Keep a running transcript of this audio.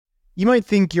You might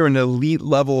think you're an elite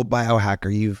level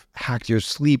biohacker. You've hacked your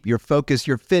sleep, your focus,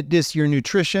 your fitness, your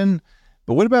nutrition.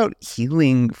 But what about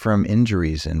healing from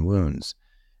injuries and wounds?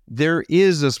 There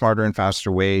is a smarter and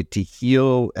faster way to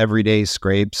heal everyday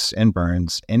scrapes and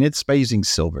burns, and it's by using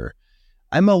silver.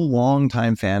 I'm a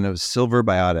longtime fan of Silver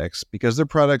Biotics because their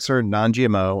products are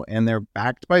non-GMO and they're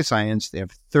backed by science. They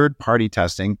have third-party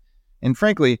testing. And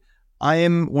frankly, I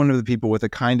am one of the people with a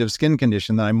kind of skin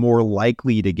condition that I'm more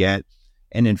likely to get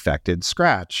an infected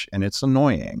scratch, and it's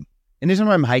annoying. Anytime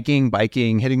I'm hiking,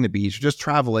 biking, hitting the beach, or just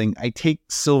traveling, I take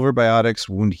Silver Biotics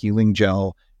wound healing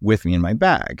gel with me in my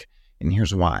bag. And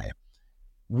here's why.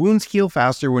 Wounds heal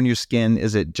faster when your skin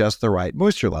is at just the right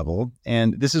moisture level.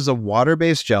 And this is a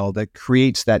water-based gel that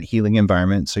creates that healing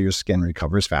environment so your skin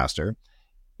recovers faster.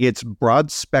 It's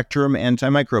broad-spectrum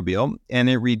antimicrobial, and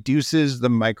it reduces the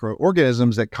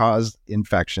microorganisms that cause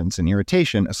infections and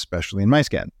irritation, especially in my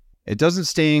skin. It doesn't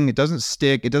sting, it doesn't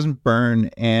stick, it doesn't burn,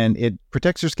 and it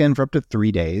protects your skin for up to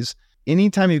 3 days.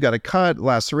 Anytime you've got a cut,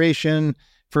 laceration,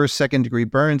 first, second-degree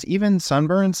burns, even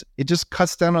sunburns, it just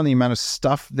cuts down on the amount of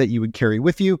stuff that you would carry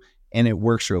with you, and it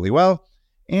works really well.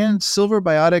 And Silver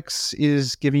Biotics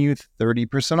is giving you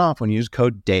 30% off when you use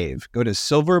code DAVE. Go to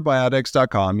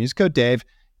silverbiotics.com, use code DAVE,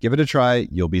 give it a try,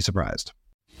 you'll be surprised.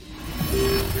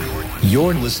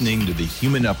 You're listening to The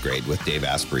Human Upgrade with Dave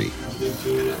Asprey,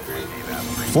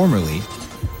 formerly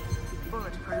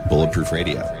Bulletproof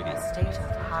Radio.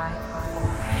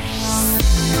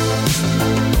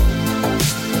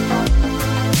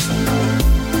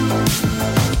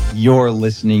 You're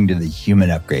listening to The Human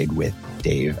Upgrade with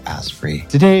Dave Asprey.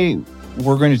 Today,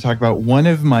 we're going to talk about one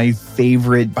of my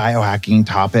favorite biohacking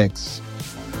topics.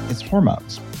 It's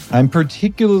hormones. I'm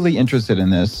particularly interested in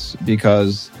this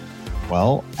because,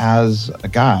 well, as a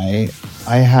guy,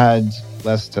 I had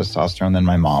less testosterone than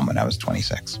my mom when I was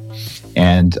 26.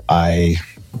 And I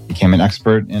became an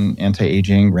expert in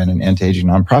anti-aging, ran an anti-aging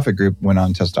nonprofit group, went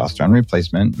on testosterone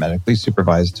replacement, medically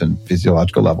supervised to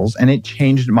physiological levels, and it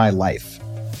changed my life.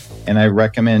 And I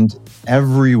recommend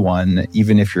everyone,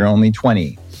 even if you're only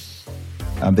 20,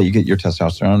 that you get your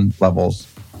testosterone levels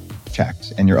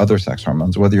checked and your other sex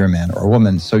hormones, whether you're a man or a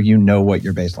woman, so you know what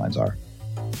your baselines are.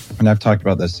 And I've talked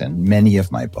about this in many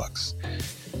of my books.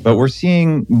 But we're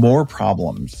seeing more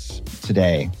problems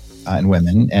today in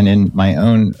women. And in my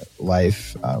own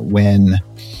life, when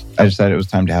I decided it was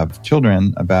time to have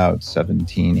children about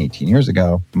 17, 18 years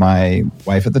ago, my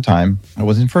wife at the time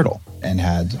was infertile and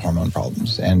had hormone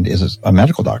problems and is a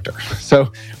medical doctor.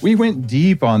 So we went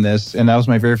deep on this. And that was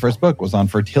my very first book, was on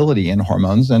fertility and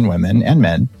hormones in women and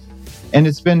men. And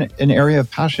it's been an area of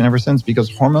passion ever since, because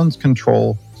hormones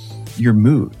control your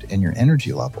mood and your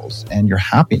energy levels and your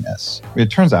happiness. It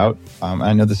turns out,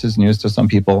 I know this is news to some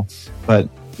people, but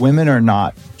women are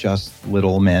not just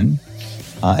little men,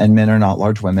 and men are not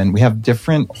large women. We have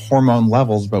different hormone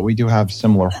levels, but we do have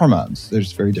similar hormones.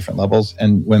 There's very different levels.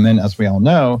 And women, as we all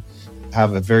know,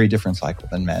 have a very different cycle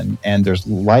than men. And there's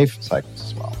life cycles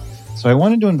as well. So I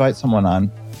wanted to invite someone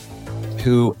on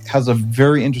who has a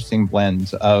very interesting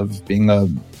blend of being a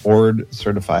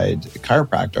board-certified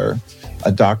chiropractor,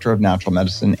 a doctor of natural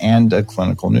medicine, and a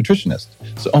clinical nutritionist.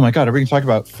 So, oh my God, are we going to talk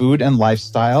about food and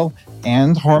lifestyle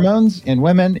and hormones in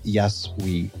women? Yes,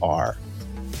 we are.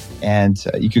 And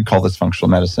you could call this functional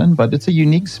medicine, but it's a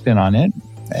unique spin on it.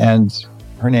 And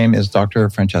her name is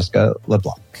Dr. Francesca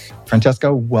LeBlanc.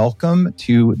 Francesca, welcome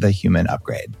to The Human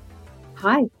Upgrade.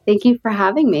 Hi, thank you for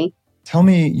having me. Tell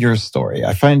me your story.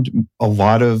 I find a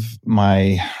lot of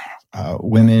my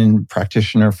women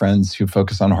practitioner friends who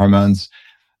focus on hormones,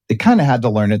 they kind of had to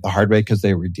learn it the hard way because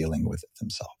they were dealing with it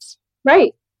themselves.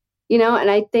 Right. And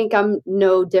I think I'm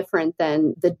no different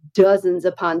than the dozens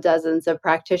upon dozens of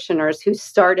practitioners who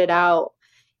started out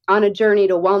on a journey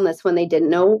to wellness when they didn't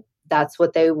know that's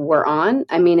what they were on.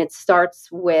 I mean, it starts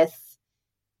with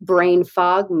brain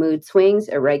fog, mood swings,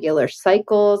 irregular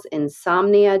cycles,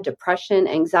 insomnia, depression,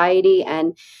 anxiety,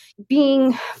 and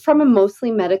being from a mostly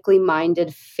medically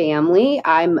minded family,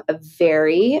 I'm a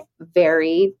very,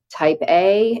 very type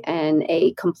A and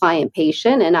a compliant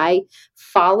patient. And I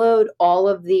followed all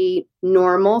of the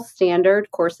normal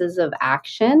standard courses of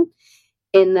action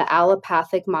in the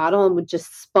allopathic model and would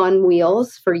just spun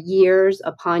wheels for years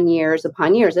upon years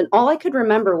upon years. And all I could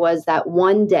remember was that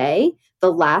one day,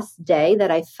 the last day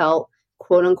that I felt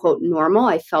quote unquote normal,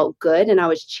 I felt good, and I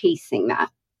was chasing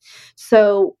that.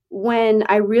 So when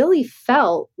I really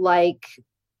felt like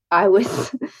I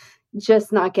was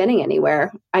just not getting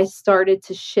anywhere, I started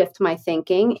to shift my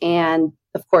thinking. And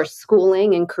of course,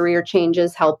 schooling and career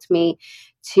changes helped me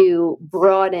to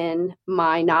broaden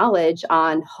my knowledge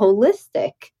on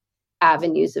holistic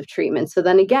avenues of treatment. So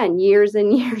then again, years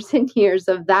and years and years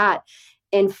of that.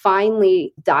 And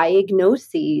finally,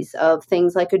 diagnoses of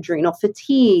things like adrenal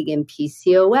fatigue and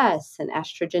PCOS and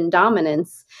estrogen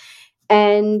dominance.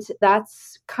 And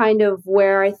that's kind of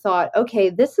where I thought, okay,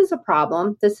 this is a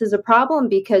problem. This is a problem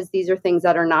because these are things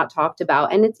that are not talked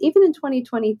about. And it's even in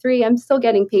 2023, I'm still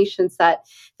getting patients that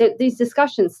these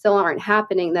discussions still aren't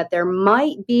happening, that there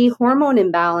might be hormone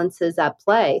imbalances at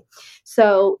play.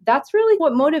 So that's really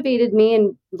what motivated me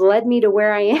and led me to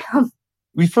where I am.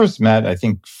 We first met, I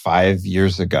think, 5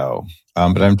 years ago,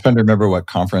 but I'm trying to remember what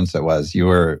conference it was. You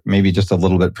were maybe just a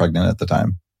little bit pregnant at the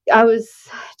time. I was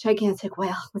gigantic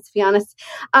whale, let's be honest.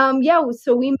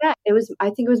 So we met. I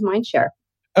think it was Mindshare.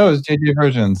 Oh, it was JJ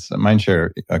Virgin's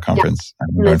Mindshare conference. Yeah.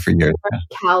 I've been going for years.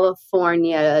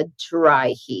 California dry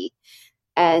heat.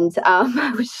 And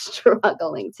I was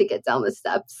struggling to get down the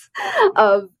steps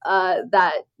of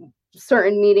that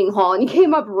certain meeting hall. And he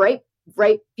came up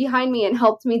right behind me and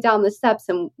helped me down the steps.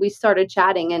 And we started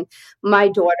chatting. And my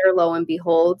daughter, lo and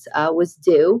behold, was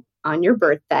due on your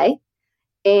birthday.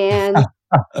 And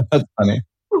that's funny.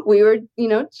 We were,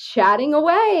 chatting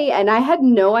away. And I had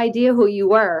no idea who you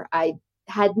were. I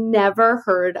had never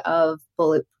heard of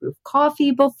bulletproof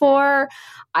coffee before.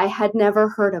 I had never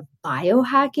heard of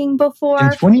biohacking before.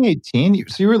 In 2018?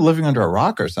 So you were living under a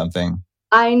rock or something.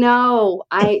 I know.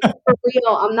 For real,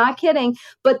 I'm not kidding.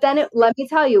 But then let me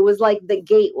tell you, it was like the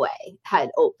gateway had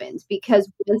opened, because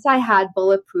once I had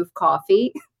bulletproof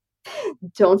coffee,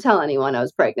 don't tell anyone I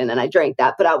was pregnant and I drank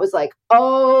that, but I was like,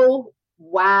 oh,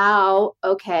 wow,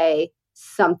 okay,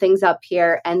 something's up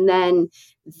here. And then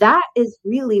that is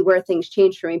really where things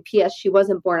changed for me. P.S. She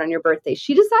wasn't born on your birthday.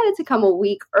 She decided to come a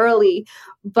week early,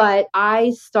 but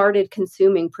I started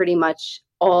consuming pretty much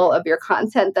all of your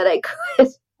content that I could.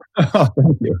 Oh,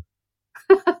 thank you.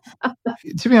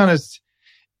 To be honest,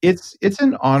 it's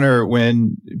an honor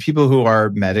when people who are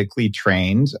medically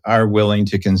trained are willing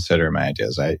to consider my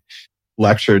ideas. I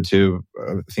lectured to,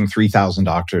 I think, 3,000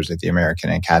 doctors at the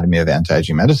American Academy of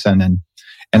Anti-Aging Medicine.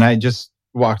 And I just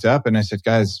walked up and I said,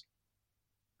 guys,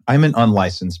 I'm an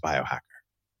unlicensed biohacker,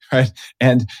 right?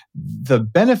 And the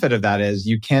benefit of that is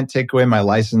you can't take away my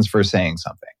license for saying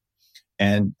something.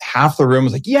 And half the room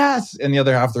was like, yes. And the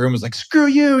other half of the room was like, screw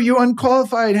you, you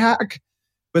unqualified hack.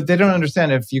 But they don't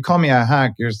understand, if you call me a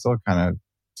hack, you're still kind of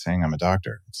saying I'm a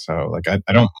doctor. So like,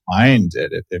 I don't mind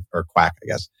it, or quack, I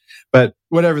guess. But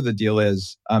whatever the deal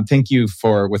is, thank you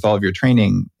with all of your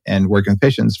training and working with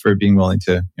patients, for being willing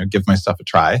to give my stuff a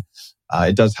try.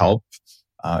 It does help.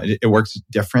 It works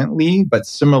differently, but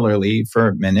similarly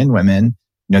for men and women.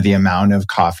 The amount of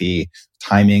coffee,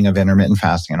 timing of intermittent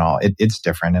fasting and all, it's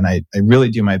different. And I really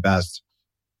do my best,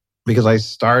 because I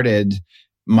started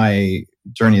my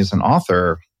journey as an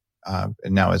author, and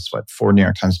now it's 4 New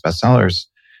York Times bestsellers.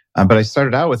 But I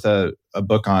started out with a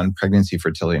book on pregnancy,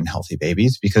 fertility, and healthy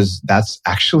babies, because that's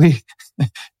actually,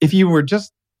 if you were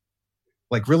just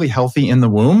like really healthy in the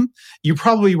womb, you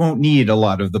probably won't need a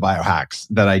lot of the biohacks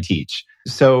that I teach.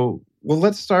 So, well,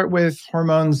 let's start with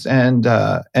hormones and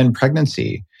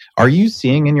pregnancy. Are you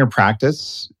seeing in your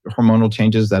practice hormonal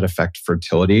changes that affect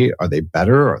fertility? Are they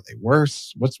better? Are they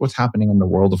worse? What's happening in the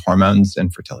world of hormones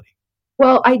and fertility?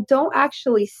 Well, I don't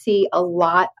actually see a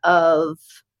lot of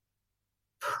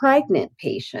pregnant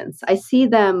patients. I see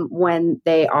them when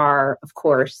they are, of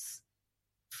course,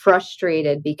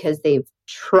 frustrated because they've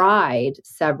tried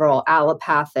several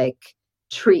allopathic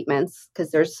treatments, because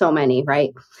there's so many,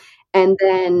 right? And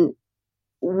then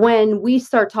when we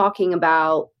start talking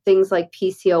about things like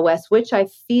PCOS, which I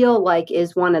feel like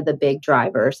is one of the big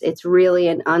drivers, it's really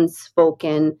an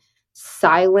unspoken,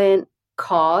 silent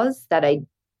cause that I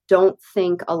don't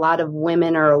think a lot of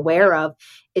women are aware of.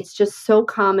 It's just so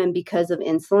common because of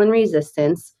insulin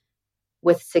resistance,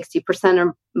 with 60%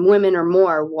 of women or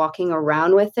more walking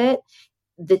around with it.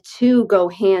 The two go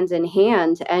hand in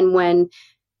hand. And when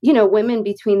women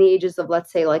between the ages of,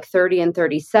 let's say, like 30 and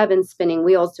 37 spinning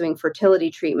wheels doing fertility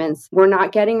treatments, we're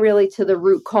not getting really to the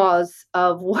root cause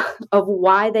of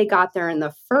why they got there in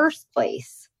the first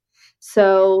place.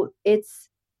 So it's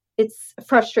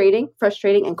frustrating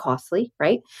and costly,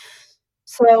 right?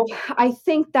 So I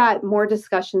think that more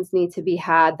discussions need to be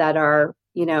had that are,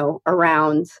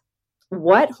 around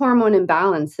what hormone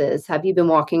imbalances have you been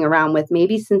walking around with,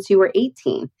 maybe since you were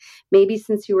 18, maybe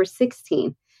since you were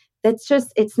 16.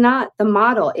 It's not the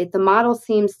model. The model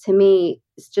seems to me,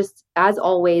 it's just, as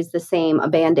always, the same, a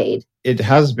Band-Aid. It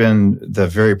has been the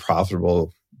very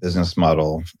profitable business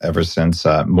model ever since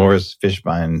Morris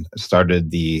Fishbein started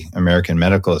the American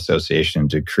Medical Association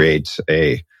to create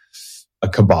a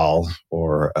cabal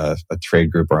or a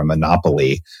trade group or a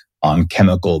monopoly on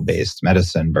chemical-based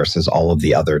medicine versus all of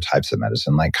the other types of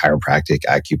medicine like chiropractic,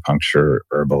 acupuncture,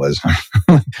 herbalism,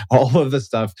 all of the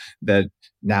stuff that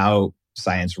now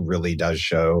science really does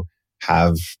show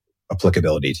have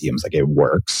applicability to humans. Like it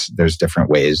works. There's different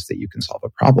ways that you can solve a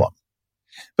problem.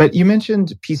 But you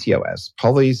mentioned PCOS,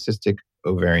 polycystic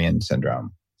ovarian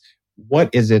syndrome. What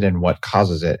is it and what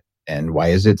causes it? And why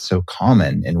is it so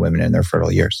common in women in their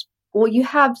fertile years? Well, you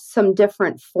have some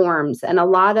different forms, and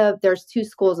there's two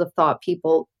schools of thought,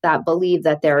 people that believe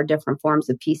that there are different forms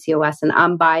of PCOS. And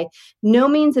I'm by no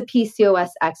means a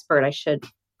PCOS expert. I should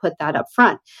put that up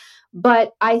front.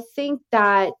 But I think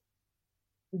that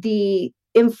the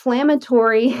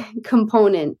inflammatory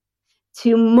component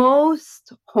to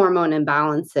most hormone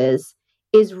imbalances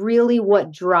is really what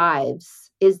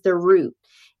is the root.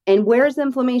 And where's the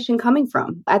inflammation coming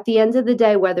from? At the end of the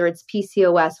day, whether it's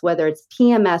PCOS, whether it's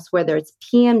PMS, whether it's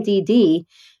PMDD,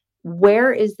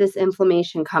 where is this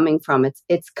inflammation coming from?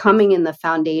 It's coming in the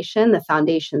foundation. The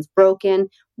foundation's broken.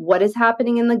 What is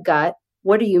happening in the gut?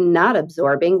 What are you not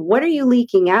absorbing? What are you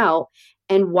leaking out?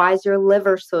 And why is your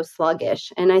liver so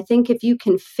sluggish? And I think if you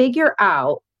can figure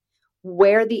out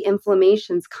where the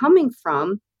inflammation's coming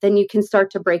from, then you can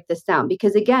start to break this down.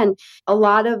 Because again, a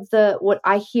lot of what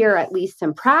I hear, at least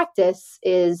in practice,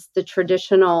 is the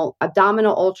traditional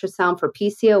abdominal ultrasound for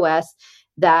PCOS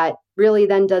that really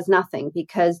then does nothing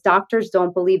because doctors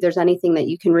don't believe there's anything that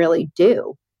you can really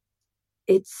do.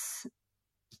 It's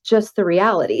just the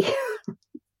reality.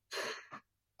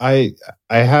 I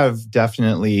have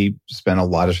definitely spent a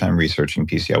lot of time researching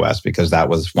PCOS because that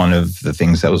was one of the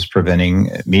things that was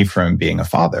preventing me from being a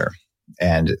father.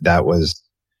 And that was,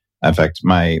 in fact,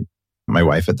 my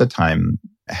wife at the time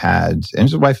and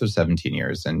his wife was 17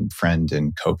 years and friend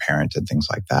and co-parent and things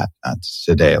like that.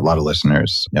 Today, a lot of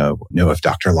listeners know of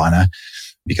Dr. Lana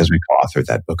because we co-authored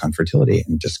that book on fertility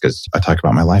and just because I talk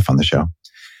about my life on the show.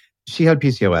 She had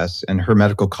PCOS and her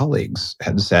medical colleagues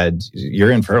had said,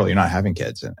 you're infertile, you're not having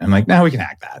kids. And I'm like, no, we can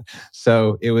hack that.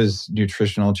 So it was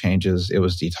nutritional changes, it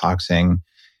was detoxing,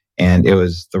 and it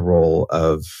was the role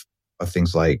of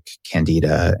things like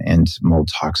candida and mold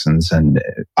toxins and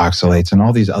oxalates and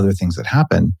all these other things that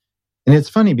happen. And it's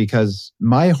funny because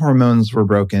my hormones were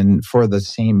broken for the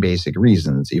same basic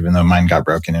reasons, even though mine got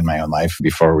broken in my own life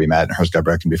before we met and hers got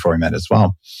broken before we met as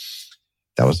well.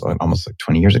 That was almost like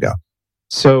 20 years ago.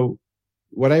 So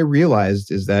what I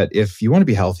realized is that if you want to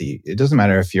be healthy, it doesn't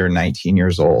matter if you're 19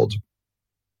 years old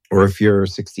or if you're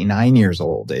 69 years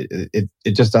old. It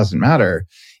just doesn't matter.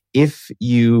 If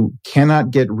you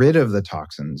cannot get rid of the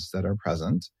toxins that are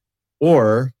present,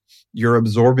 or you're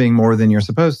absorbing more than you're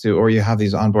supposed to, or you have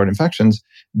these onboard infections,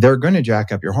 they're going to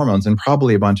jack up your hormones and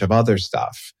probably a bunch of other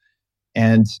stuff.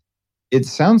 And it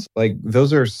sounds like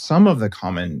those are some of the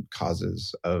common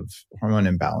causes of hormone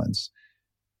imbalance.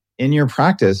 In your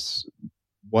practice,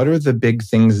 what are the big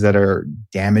things that are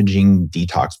damaging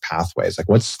detox pathways? Like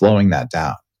what's slowing that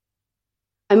down?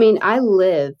 I mean, I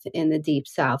live in the deep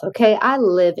South, okay? I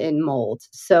live in mold.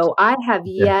 So I have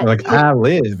yet... I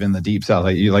live in the deep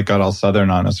South. You got all Southern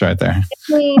on us right there.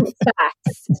 I mean,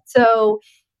 facts. So,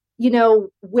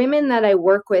 women that I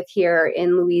work with here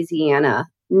in Louisiana,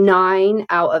 9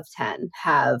 out of 10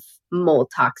 have mold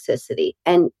toxicity.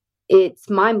 And it's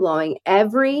mind-blowing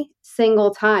every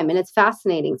single time. And it's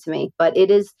fascinating to me, but it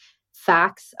is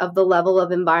facts of the level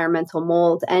of environmental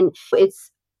mold. And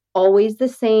it's always the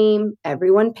same.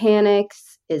 Everyone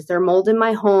panics. Is there mold in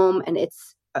my home? And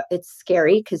it's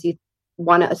scary because you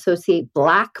want to associate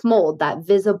black mold, that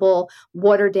visible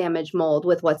water damage mold,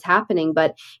 with what's happening.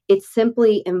 But it's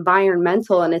simply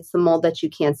environmental, and it's the mold that you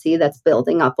can't see that's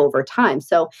building up over time.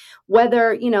 So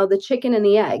whether, the chicken and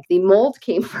the egg, the mold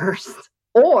came first,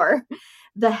 or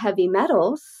the heavy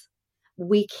metals,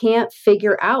 we can't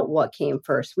figure out what came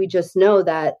first. We just know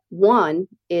that one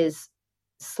is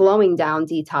slowing down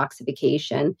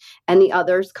detoxification and the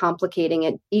other's complicating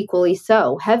it equally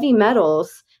so. Heavy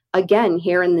metals, again,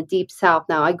 here in the deep South.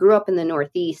 Now, I grew up in the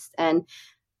Northeast, and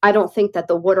I don't think that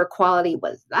the water quality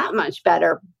was that much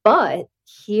better. But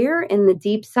here in the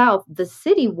deep South, the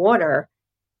city water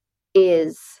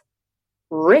is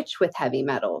rich with heavy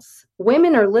metals.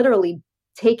 Women are literally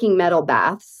taking metal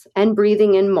baths and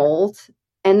breathing in mold,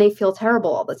 and they feel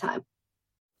terrible all the time.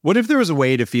 What if there was a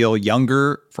way to feel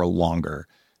younger for longer?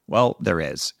 Well, there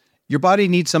is. Your body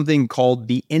needs something called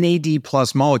the NAD+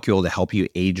 molecule to help you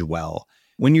age well.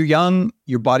 When you're young,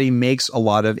 your body makes a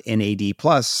lot of NAD+,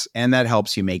 and that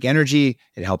helps you make energy,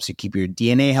 it helps you keep your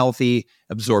DNA healthy,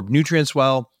 absorb nutrients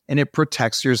well, and it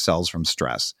protects your cells from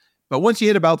stress. But once you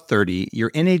hit about 30,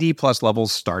 your NAD+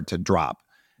 levels start to drop.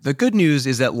 The good news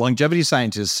is that longevity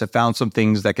scientists have found some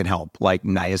things that can help, like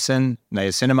niacin,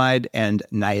 niacinamide, and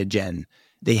Niagen.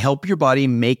 They help your body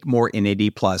make more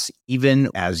NAD+, even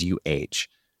as you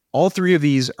age. All three of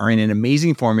these are in an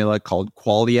amazing formula called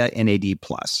Qualia NAD+.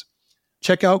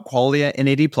 Check out Qualia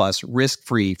NAD+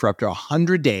 risk-free for up to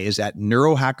 100 days at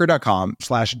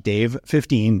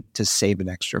neurohacker.com/Dave15 to save an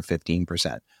extra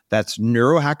 15%. That's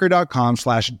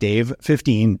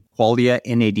neurohacker.com/Dave15, Qualia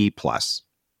NAD+.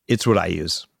 It's what I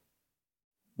use.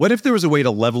 What if there was a way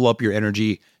to level up your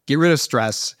energy, get rid of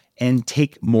stress, and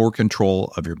take more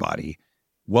control of your body?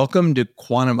 Welcome to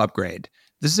Quantum Upgrade.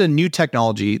 This is a new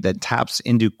technology that taps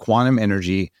into quantum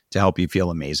energy to help you feel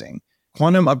amazing.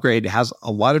 Quantum Upgrade has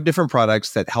a lot of different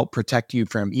products that help protect you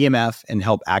from EMF and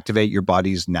help activate your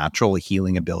body's natural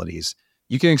healing abilities.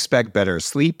 You can expect better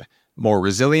sleep, more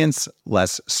resilience,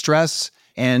 less stress,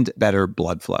 and better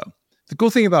blood flow. The cool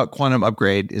thing about Quantum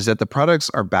Upgrade is that the products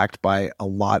are backed by a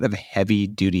lot of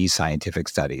heavy-duty scientific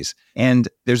studies, and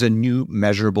there's a new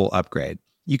measurable upgrade.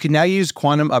 You can now use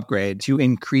Quantum Upgrade to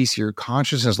increase your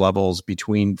consciousness levels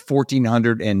between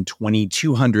 1400 and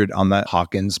 2200 on the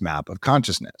Hawkins map of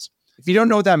consciousness. If you don't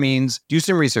know what that means, do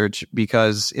some research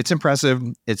because it's impressive,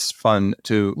 it's fun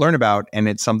to learn about, and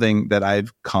it's something that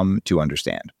I've come to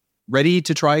understand. Ready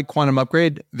to try Quantum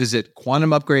Upgrade? Visit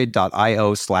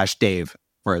quantumupgrade.io/Dave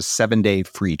for a 7-day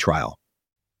free trial.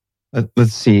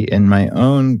 Let's see. In my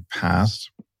own past,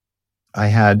 I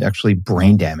had actually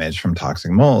brain damage from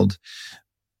toxic mold.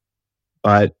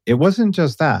 But it wasn't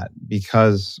just that,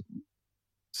 because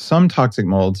some toxic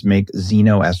molds make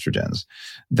xenoestrogens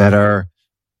that are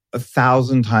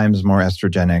 1,000 times more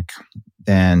estrogenic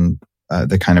than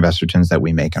the kind of estrogens that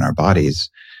we make in our bodies.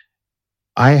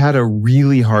 I had a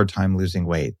really hard time losing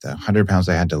weight. The 100 pounds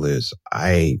I had to lose,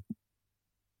 I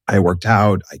worked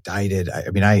out, I dieted.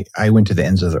 I went to the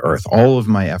ends of the earth, all of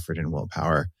my effort and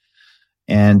willpower.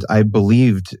 And I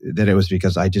believed that it was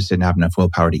because I just didn't have enough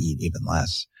willpower to eat even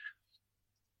less.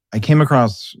 I came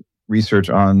across research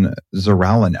on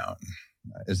zearalenone.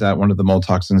 Is that one of the mold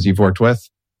toxins you've worked with?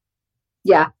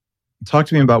 Yeah. Talk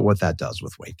to me about what that does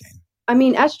with weight gain.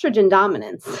 Estrogen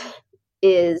dominance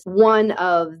is one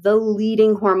of the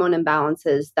leading hormone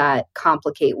imbalances that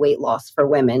complicate weight loss for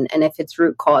women. And if its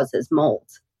root cause is mold,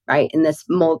 right, in this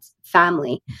mold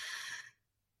family,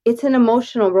 it's an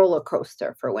emotional roller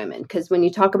coaster for women. Because when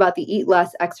you talk about the eat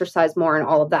less, exercise more, and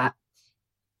all of that,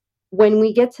 when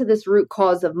we get to this root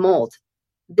cause of mold,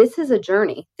 this is a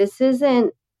journey. This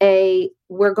isn't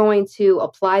we're going to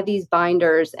apply these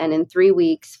binders and in 3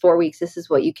 weeks, 4 weeks, this is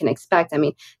what you can expect.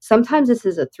 Sometimes this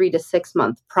is a 3 to 6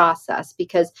 month process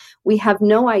because we have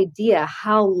no idea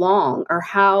how long or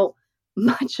how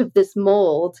much of this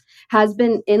mold has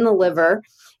been in the liver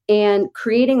and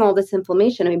creating all this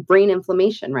inflammation. Brain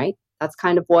inflammation, right? That's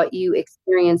kind of what you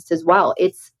experienced as well.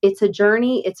 It's a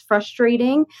journey. It's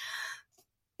frustrating.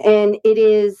 And it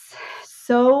is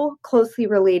so closely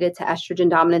related to estrogen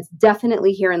dominance,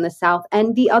 definitely here in the South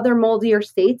and the other moldier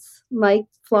states like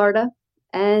Florida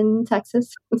and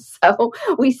Texas. So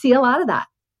we see a lot of that.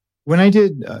 When I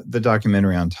did the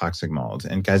documentary on toxic mold,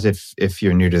 and guys, if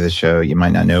you're new to the show, you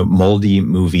might not know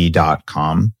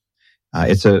moldymovie.com.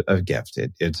 It's a gift.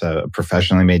 It's a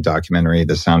professionally made documentary.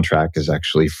 The soundtrack is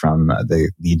actually from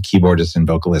the lead keyboardist and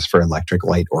vocalist for Electric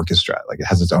Light Orchestra. Like, it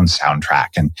has its own soundtrack.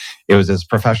 And it was as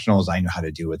professional as I knew how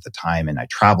to do at the time. And I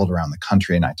traveled around the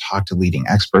country and I talked to leading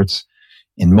experts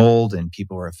in mold, and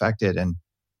people were affected. And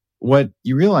what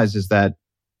you realize is that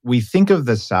we think of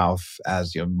the South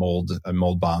as mold, a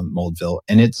mold bomb, Moldville,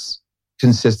 and it's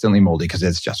consistently moldy because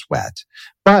it's just wet.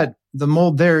 But the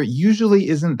mold there usually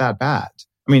isn't that bad.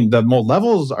 The mold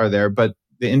levels are there, but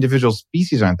the individual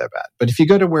species aren't that bad. But if you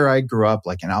go to where I grew up,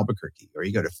 like in Albuquerque, or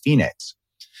you go to Phoenix,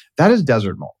 that is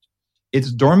desert mold.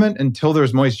 It's dormant until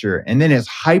there's moisture, and then it's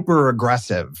hyper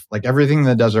aggressive. Like everything in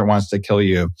the desert wants to kill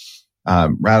you,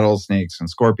 rattlesnakes and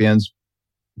scorpions,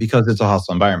 because it's a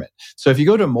hostile environment. So if you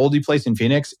go to a moldy place in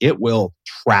Phoenix, it will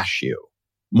trash you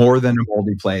more than a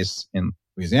moldy place in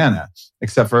Louisiana,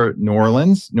 except for New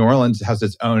Orleans. New Orleans has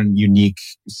its own unique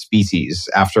species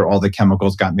after all the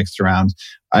chemicals got mixed around.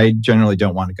 I generally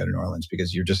don't want to go to New Orleans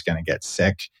because you're just going to get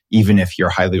sick, even if you're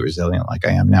highly resilient like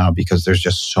I am now, because there's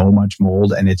just so much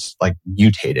mold, and it's like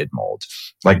mutated mold,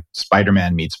 like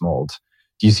Spider-Man meets mold.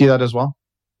 Do you see that as well?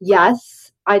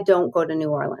 Yes. I don't go to New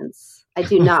Orleans. I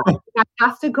do not. I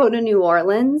have to go to New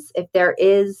Orleans if there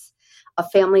is a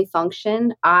family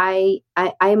function. I'm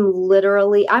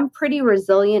pretty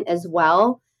resilient as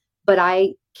well, but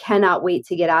I cannot wait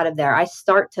to get out of there. I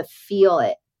start to feel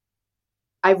it.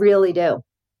 I really do.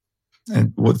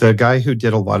 And the guy who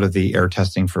did a lot of the air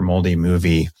testing for Moldy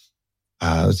Movie,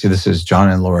 let's see, this is John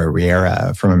and Laura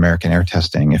Riera from American Air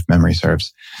Testing, if memory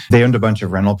serves. They owned a bunch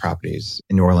of rental properties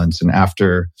in New Orleans. And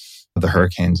after the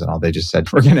hurricanes and all, they just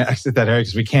said, we're going to exit that area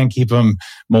because we can't keep them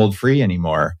mold free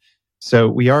anymore. So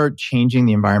we are changing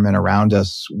the environment around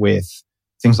us with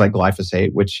things like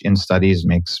glyphosate, which in studies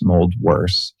makes mold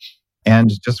worse.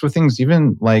 And just with things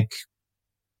even like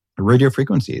radio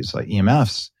frequencies, like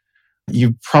EMFs.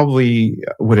 You probably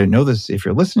wouldn't know this if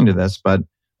you're listening to this, but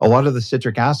a lot of the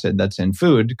citric acid that's in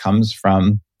food comes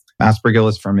from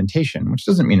Aspergillus fermentation, which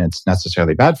doesn't mean it's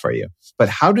necessarily bad for you. But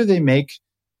how do they make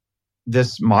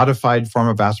this modified form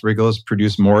of Aspergillus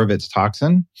produce more of its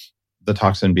toxin? The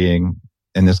toxin being,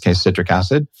 in this case, citric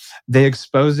acid. They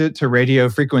expose it to radio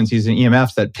frequencies and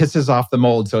EMFs that pisses off the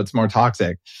mold, so it's more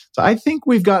toxic. So I think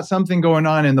we've got something going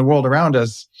on in the world around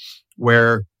us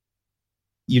where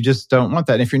you just don't want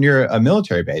that. And if you're near a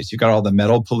military base, you've got all the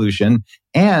metal pollution,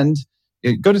 and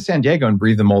go to San Diego and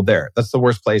breathe the mold there. That's the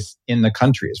worst place in the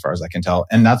country, as far as I can tell.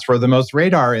 And that's where the most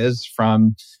radar is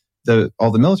from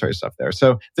all the military stuff there.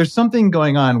 So there's something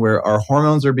going on where our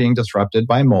hormones are being disrupted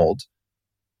by mold.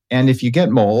 And if you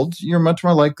get mold, you're much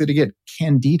more likely to get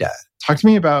candida. Talk to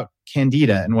me about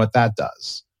candida and what that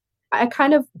does. I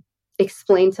kind of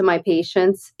explain to my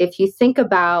patients, if you think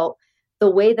about the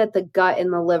way that the gut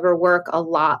and the liver work a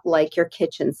lot like your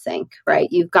kitchen sink, right?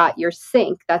 You've got your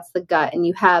sink, that's the gut, and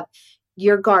you have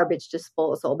your garbage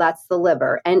disposal, that's the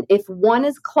liver. And if one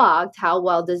is clogged, how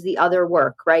well does the other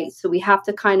work, right? So we have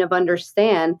to kind of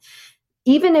understand,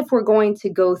 even if we're going to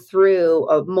go through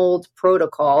a mold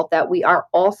protocol, that we are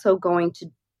also going to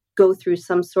go through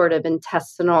some sort of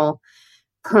intestinal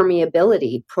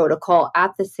permeability protocol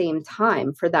at the same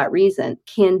time for that reason.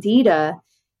 Candida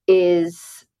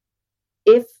is,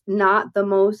 if not the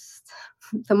most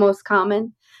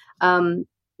common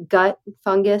gut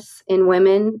fungus in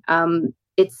women.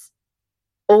 It's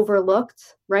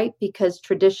overlooked, right? Because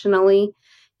traditionally,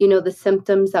 the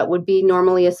symptoms that would be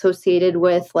normally associated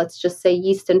with, let's just say,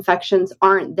 yeast infections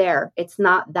aren't there. It's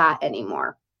not that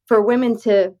anymore. For women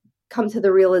to come to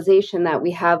the realization that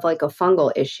we have like a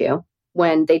fungal issue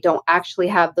when they don't actually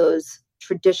have those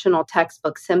traditional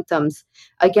textbook symptoms,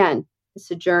 again, it's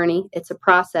a journey, it's a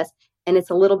process. And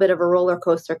it's a little bit of a roller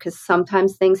coaster because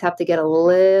sometimes things have to get a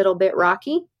little bit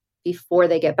rocky before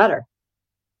they get better.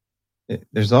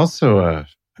 There's also a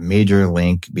major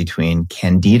link between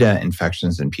candida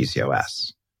infections and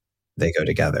PCOS. They go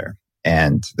together.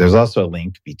 And there's also a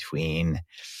link between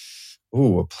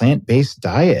a plant-based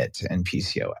diet and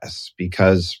PCOS,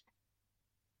 because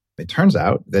it turns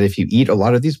out that if you eat a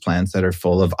lot of these plants that are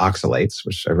full of oxalates,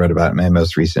 which I wrote about in my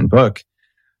most recent book,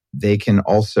 they can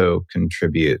also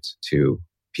contribute to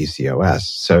PCOS.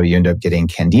 So you end up getting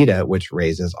candida, which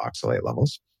raises oxalate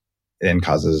levels and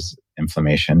causes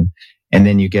inflammation. And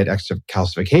then you get extra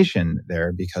calcification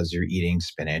there because you're eating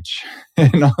spinach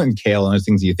and kale and those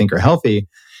things that you think are healthy.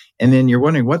 And then you're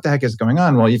wondering what the heck is going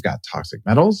on? Well, you've got toxic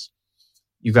metals,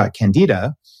 you've got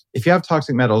candida. If you have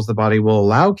toxic metals, the body will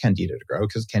allow candida to grow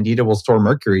because candida will store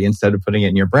mercury instead of putting it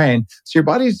in your brain. So your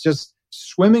body's just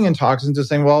swimming in toxins, just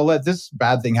saying, well, I'll let this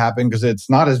bad thing happen because it's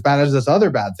not as bad as this other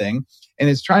bad thing. And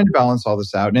it's trying to balance all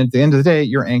this out. And at the end of the day,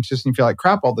 you're anxious and you feel like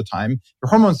crap all the time. Your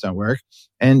hormones don't work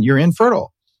and you're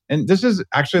infertile. And this is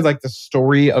actually like the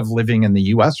story of living in the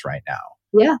US right now.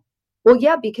 Yeah. Well,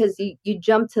 yeah, because you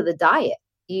jump to the diet.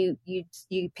 You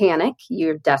panic,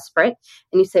 you're desperate,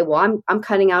 and you say, well, I'm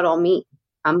cutting out all meat.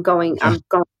 I'm going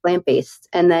plant-based.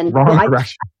 And then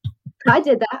I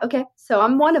did that. Okay. So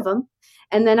I'm one of them.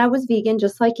 And then I was vegan,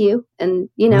 just like you. And,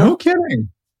 no kidding.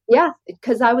 Yeah,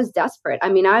 because I was desperate. I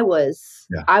mean, I was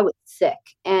sick.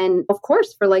 And of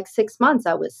course, for like 6 months,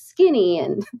 I was skinny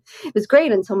and it was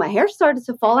great until my hair started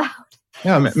to fall out.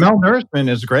 Yeah, malnourishment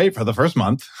is great for the first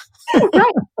month.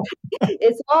 Right.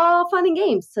 It's all fun and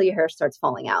games till your hair starts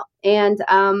falling out. And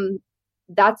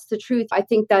that's the truth. I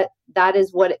think that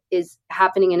is what is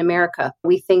happening in America.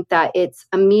 We think that it's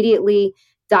immediately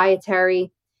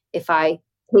dietary. If I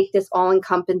take this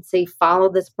all-encompassing, follow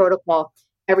this protocol,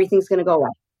 everything's going to go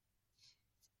right.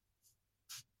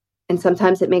 And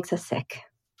sometimes it makes us sick.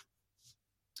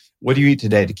 What do you eat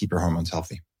today to keep your hormones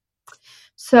healthy?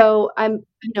 So I'm,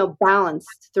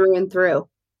 balanced through and through.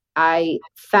 I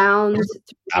found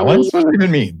balance. What does that even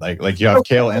mean? Like you have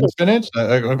kale and spinach?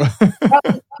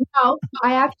 No,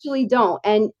 I actually don't.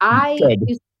 And I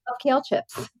used to love kale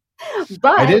chips.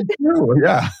 But I did too,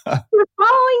 yeah. For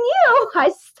following you,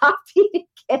 I stopped eating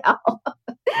kale.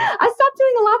 I stopped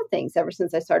doing a lot of things ever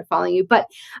since I started following you. But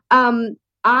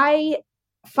I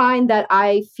find that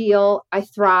I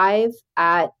thrive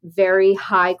at very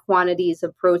high quantities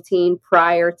of protein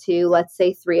prior to, let's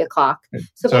say, 3 o'clock.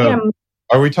 So if I get a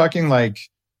Are we talking like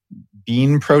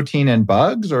bean protein and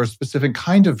bugs or a specific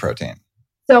kind of protein?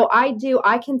 So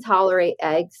I can tolerate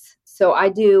eggs. So I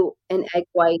do an egg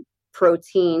white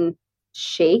protein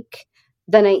shake.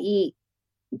 Then I eat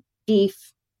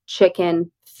beef,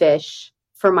 chicken, fish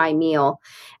for my meal.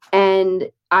 And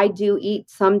I do eat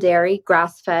some dairy,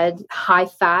 grass-fed,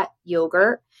 high-fat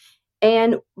yogurt.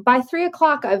 And by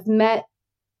 3:00, I've met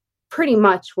pretty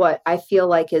much what I feel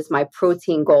like is my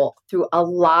protein goal through a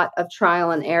lot of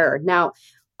trial and error. Now,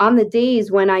 on the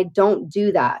days when I don't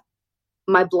do that,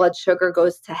 my blood sugar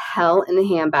goes to hell in a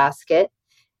handbasket.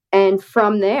 And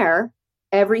from there,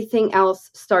 everything else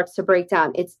starts to break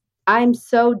down. I'm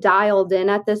so dialed in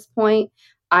at this point,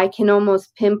 I can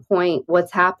almost pinpoint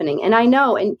what's happening. And I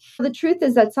know, and the truth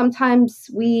is that sometimes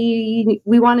we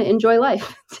want to enjoy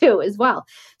life too as well.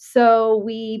 So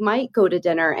we might go to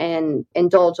dinner and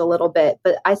indulge a little bit,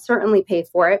 but I certainly pay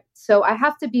for it. So I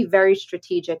have to be very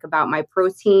strategic about my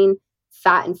protein,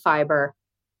 fat, and fiber.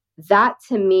 That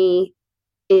to me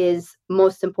is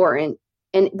most important.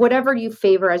 And whatever you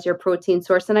favor as your protein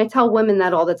source. And I tell women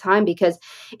that all the time, because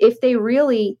if they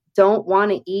really don't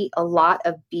want to eat a lot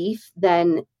of beef,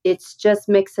 then it's just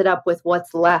mix it up with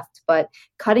what's left. But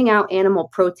cutting out animal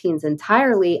proteins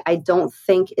entirely, I don't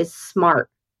think is smart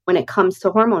when it comes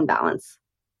to hormone balance.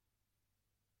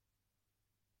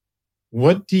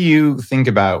 What do you think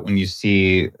about when you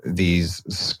see these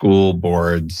school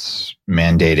boards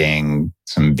mandating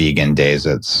some vegan days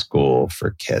at school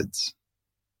for kids?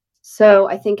 So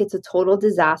I think it's a total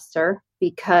disaster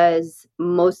because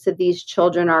most of these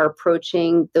children are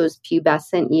approaching those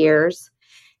pubescent years.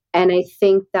 And I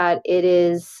think that it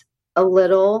is a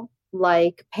little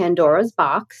like Pandora's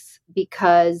box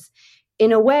because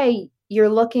in a way you're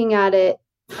looking at it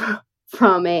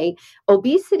from a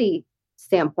obesity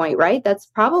standpoint, right? That's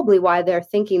probably why they're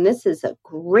thinking this is a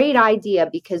great idea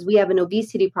because we have an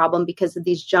obesity problem because of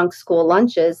these junk school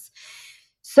lunches.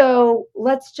 So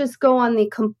let's just go on the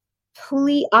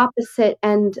complete opposite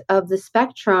end of the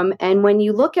spectrum. And when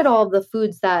you look at all the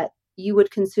foods that you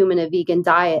would consume in a vegan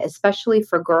diet, especially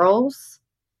for girls,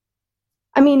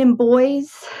 I mean, in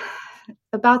boys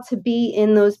about to be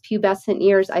in those pubescent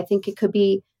years, I think it could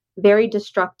be very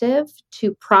destructive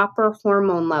to proper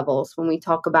hormone levels when we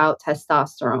talk about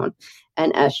testosterone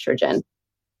and estrogen.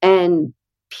 And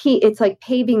it's like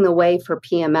paving the way for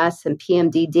PMS and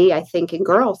PMDD, I think, in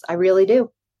girls. I really do.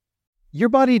 Your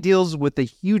body deals with a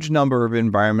huge number of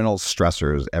environmental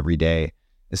stressors every day,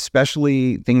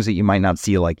 especially things that you might not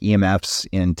see like EMFs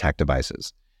in tech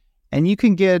devices. And you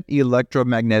can get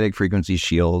electromagnetic frequency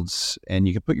shields and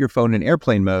you can put your phone in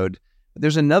airplane mode. But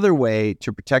there's another way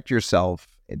to protect yourself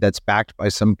that's backed by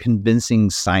some convincing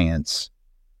science.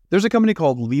 There's a company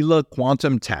called Lila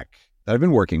Quantum Tech that I've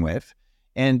been working with,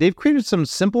 and they've created some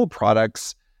simple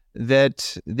products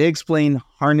that they explain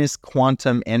harness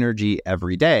quantum energy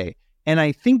every day. And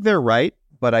I think they're right,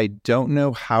 but I don't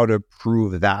know how to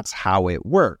prove that's how it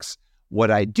works.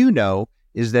 What I do know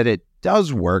is that it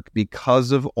does work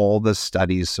because of all the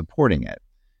studies supporting it.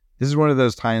 This is one of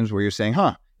those times where you're saying,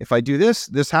 if I do this,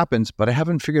 this happens, but I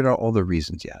haven't figured out all the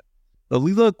reasons yet. The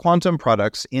Lila Quantum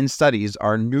products in studies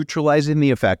are neutralizing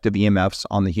the effect of EMFs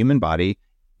on the human body,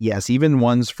 yes, even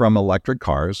ones from electric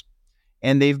cars.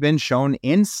 And they've been shown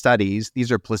in studies,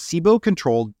 these are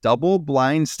placebo-controlled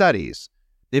double-blind studies.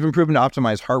 They've been proven to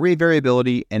optimize heart rate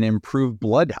variability and improve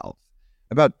blood health.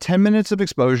 About 10 minutes of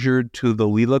exposure to the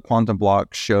Lila Quantum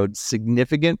block showed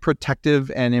significant protective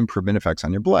and improvement effects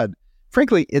on your blood.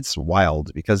 Frankly, it's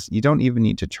wild because you don't even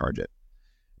need to charge it.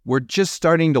 We're just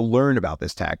starting to learn about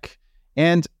this tech,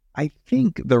 and I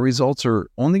think the results are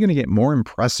only going to get more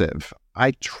impressive.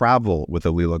 I travel with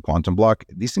the Lila Quantum block.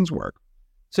 These things work.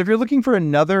 So if you're looking for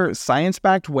another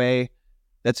science-backed way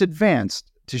that's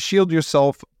advanced to shield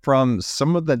yourself from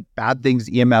some of the bad things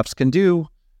EMFs can do,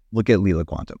 look at Lila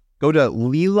Quantum. Go to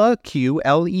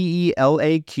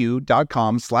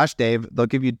LeelaQ.com/Dave. They'll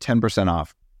give you 10%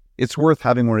 off. It's worth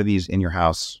having one of these in your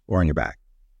house or on your back.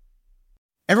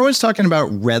 Everyone's talking about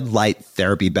red light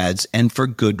therapy beds, and for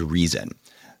good reason.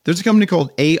 There's a company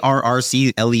called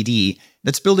ARRC LED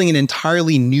that's building an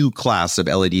entirely new class of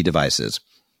LED devices.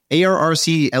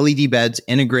 ARRC LED beds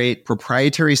integrate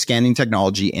proprietary scanning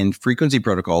technology and frequency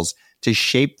protocols to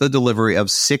shape the delivery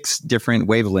of 6 different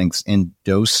wavelengths in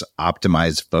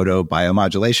dose-optimized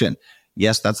photobiomodulation.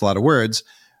 Yes, that's a lot of words.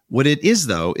 What it is,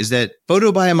 though, is that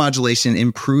photobiomodulation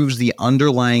improves the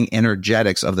underlying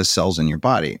energetics of the cells in your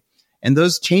body. And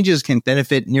those changes can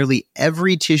benefit nearly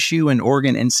every tissue and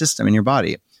organ and system in your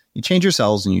body. You change your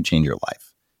cells and you change your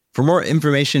life. For more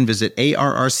information, visit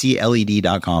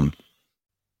arrcled.com.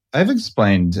 I've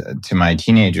explained to my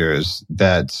teenagers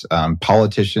that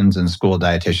politicians and school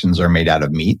dietitians are made out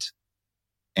of meat,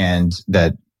 and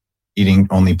that eating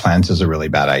only plants is a really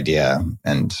bad idea.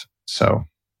 And so,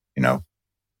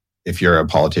 if you're a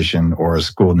politician or a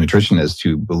school nutritionist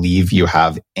who believe you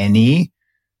have any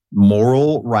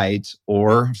moral right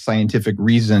or scientific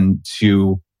reason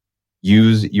to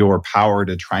use your power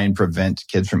to try and prevent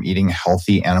kids from eating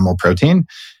healthy animal protein,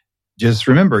 just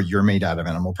remember you're made out of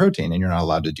animal protein and you're not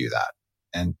allowed to do that.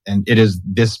 And it is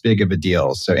this big of a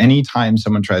deal. So anytime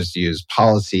someone tries to use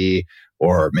policy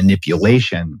or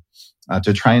manipulation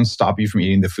to try and stop you from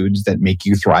eating the foods that make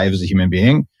you thrive as a human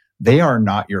being, they are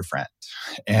not your friend.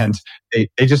 And they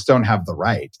just don't have the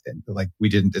right. And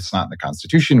it's not in the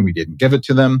Constitution. We didn't give it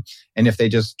to them. And if they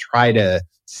just try to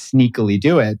sneakily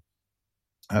do it,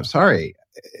 I'm sorry,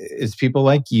 it's people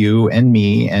like you and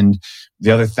me and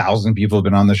the other 1,000 people who've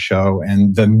been on the show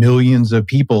and the millions of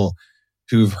people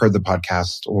who've heard the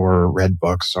podcast or read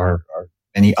books or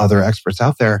any other experts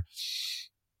out there.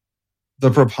 The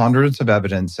preponderance of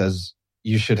evidence says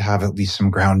you should have at least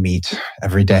some ground meat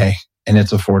every day, and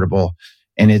it's affordable,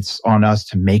 and it's on us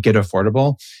to make it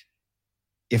affordable.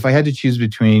 If I had to choose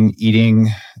between eating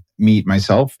meat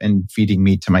myself and feeding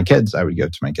meat to my kids, I would go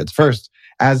to my kids first,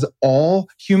 as all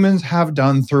humans have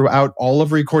done throughout all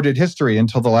of recorded history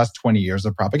until the last 20 years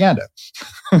of propaganda.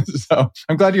 So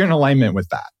I'm glad you're in alignment with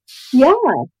that. Yeah.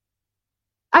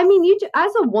 I mean,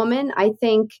 as a woman, I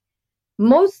think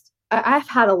I've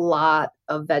had a lot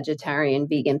of vegetarian,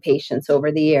 vegan patients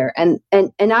over the year. And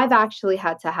I've actually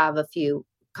had to have a few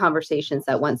conversations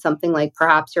that went something like,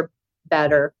 perhaps you're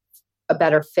a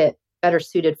better fit, better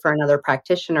suited for another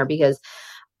practitioner, because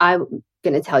I'm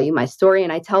going to tell you my story.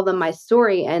 And I tell them my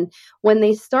story. And when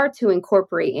they start to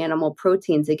incorporate animal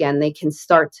proteins again, they can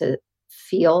start to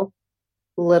feel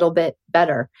a little bit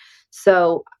better.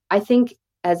 So I think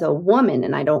as a woman,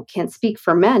 and can't speak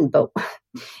for men, but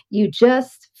you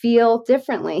just feel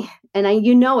differently. And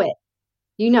you know it.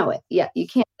 Yeah, you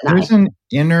can't deny. There's an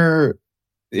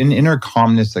inner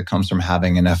calmness that comes from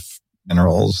having enough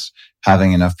minerals,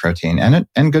 having enough protein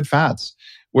and good fats,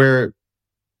 where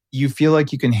you feel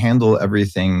like you can handle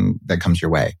everything that comes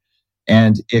your way.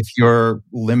 And if you're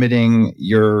limiting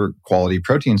your quality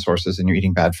protein sources and you're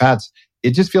eating bad fats,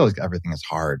 it just feels like everything is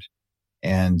hard.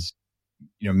 And,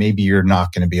 maybe you're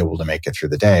not going to be able to make it through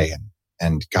the day.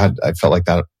 And God, I felt like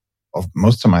that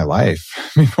most of my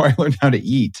life before I learned how to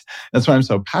eat. That's why I'm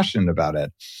so passionate about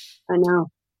it. I know.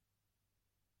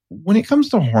 When it comes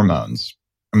to hormones,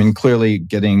 I mean, clearly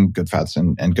getting good fats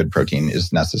and good protein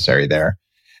is necessary there.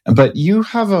 But you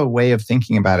have a way of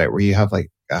thinking about it where you have like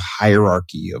a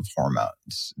hierarchy of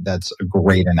hormones. That's a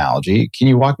great analogy. Can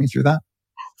you walk me through that?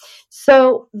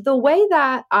 So the way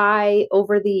that I,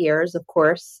 over the years, of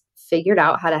course, figured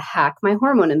out how to hack my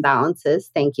hormone imbalances.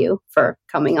 Thank you for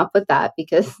coming up with that,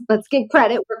 because let's give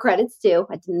credit where credit's due.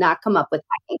 I did not come up with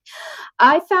hacking.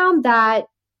 I found that,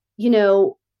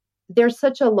 there's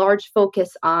such a large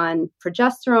focus on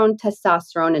progesterone,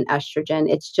 testosterone, and estrogen.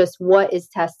 It's just what is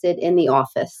tested in the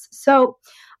office. So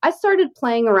I started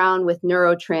playing around with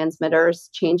neurotransmitters,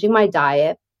 changing my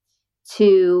diet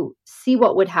to see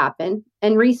what would happen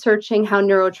and researching how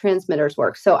neurotransmitters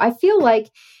work. So I feel like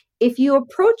if you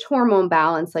approach hormone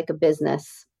balance like a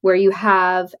business where you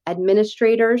have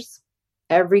administrators,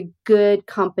 every good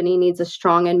company needs a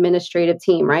strong administrative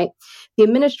team, right? The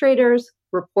administrators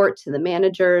report to the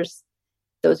managers.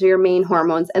 Those are your main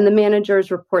hormones. And the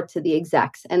managers report to the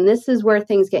execs. And this is where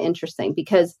things get interesting,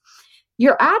 because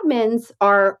your admins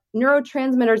are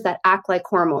neurotransmitters that act like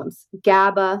hormones: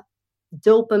 GABA,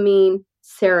 dopamine,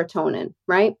 serotonin,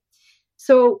 right?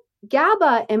 So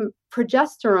GABA and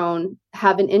progesterone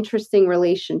have an interesting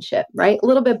relationship, right? A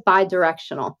little bit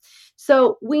bidirectional.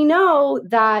 So we know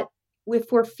that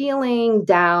if we're feeling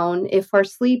down, if our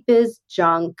sleep is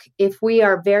junk, if we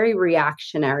are very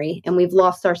reactionary and we've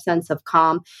lost our sense of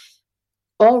calm,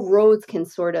 all roads can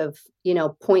sort of,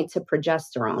 point to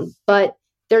progesterone. But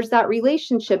there's that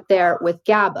relationship there with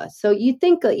GABA. So you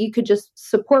think that you could just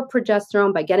support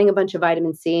progesterone by getting a bunch of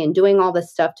vitamin C and doing all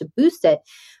this stuff to boost it.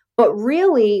 But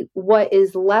really, what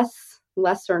is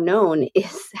lesser known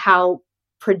is how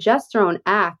progesterone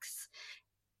acts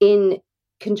in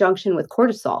conjunction with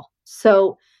cortisol.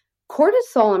 So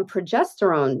cortisol and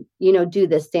progesterone, do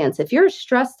this dance. If you're a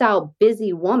stressed out,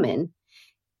 busy woman,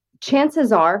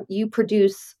 chances are you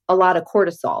produce a lot of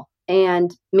cortisol.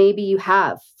 And maybe you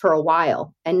have for a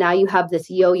while. And now you have this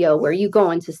yo-yo where you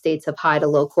go into states of high to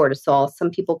low cortisol.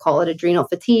 Some people call it adrenal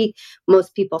fatigue.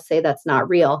 Most people say that's not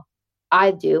real.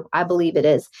 I do. I believe it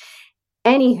is.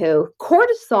 Anywho,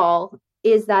 cortisol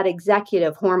is that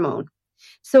executive hormone.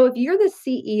 So if you're the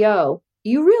CEO,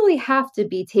 you really have to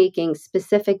be taking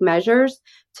specific measures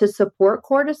to support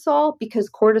cortisol, because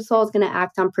cortisol is going to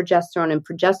act on progesterone and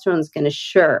progesterone is going to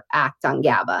sure act on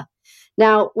GABA.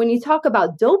 Now, when you talk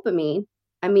about dopamine,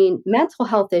 I mean, mental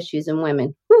health issues in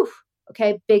women, whew,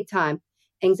 okay, big time.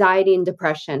 Anxiety and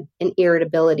depression and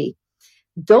irritability.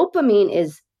 Dopamine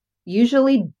is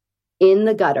usually in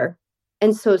the gutter,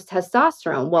 and so is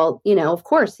testosterone. Well, of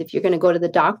course, if you're going to go to the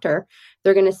doctor,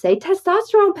 they're going to say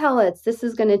testosterone pellets. This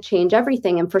is going to change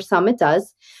everything. And for some, it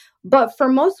does. But for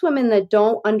most women that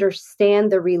don't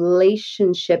understand the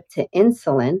relationship to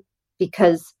insulin,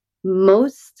 because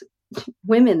most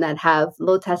women that have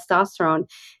low testosterone,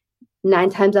 9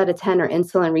 times out of 10 are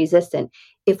insulin resistant.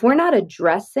 If we're not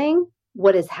addressing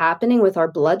what is happening with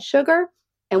our blood sugar,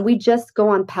 and we just go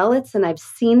on pellets, and I've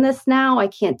seen this now, I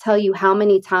can't tell you how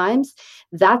many times,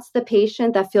 that's the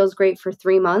patient that feels great for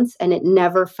 3 months and it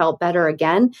never felt better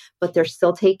again, but they're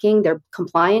still they're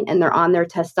compliant and they're on their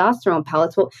testosterone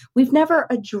pellets. Well, we've never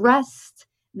addressed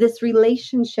this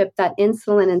relationship that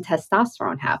insulin and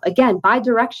testosterone have. Again,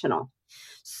 bidirectional.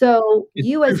 So it's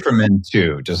you true as for men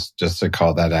too, just to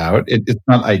call that out. It's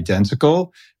not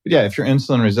identical. But yeah, if you're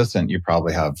insulin resistant, you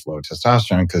probably have low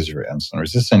testosterone because you're insulin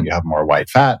resistant. You have more white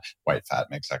fat. White fat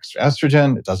makes extra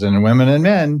estrogen. It does it in women and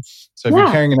men. So if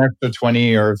you're carrying an extra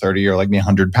 20 or 30 or like me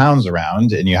 100 pounds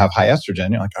around and you have high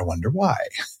estrogen, you're like, I wonder why.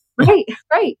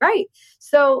 Right.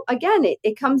 So again,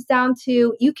 it comes down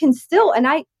to, you can still, and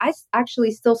I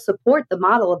actually still support the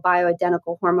model of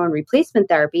bioidentical hormone replacement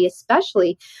therapy,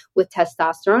 especially with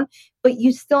testosterone, but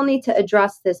you still need to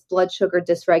address this blood sugar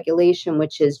dysregulation,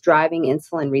 which is driving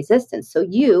insulin resistance. So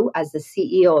you, as the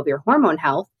CEO of your hormone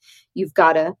health, you've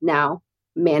got to now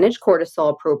manage cortisol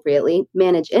appropriately,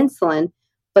 manage insulin.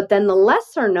 But then the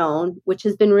lesser known, which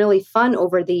has been really fun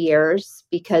over the years,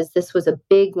 because this was a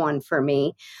big one for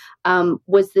me,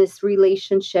 was this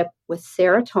relationship with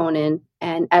serotonin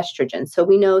and estrogen. So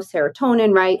we know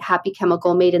serotonin, right? Happy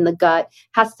chemical made in the gut,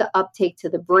 has to uptake to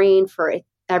the brain for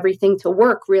everything to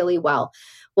work really well.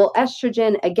 Well,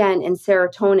 estrogen, again, and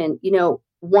serotonin,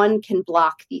 one can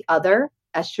block the other.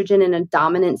 Estrogen in a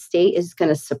dominant state is going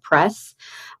to suppress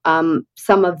some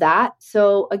of that.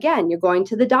 So again, you're going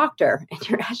to the doctor and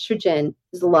your estrogen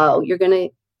is low. You're going to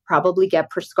probably get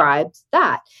prescribed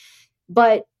that.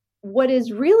 But what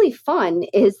is really fun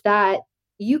is that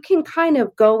you can kind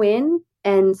of go in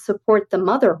and support the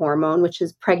mother hormone, which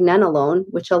is pregnenolone,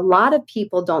 which a lot of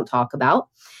people don't talk about.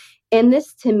 And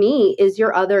this, to me, is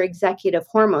your other executive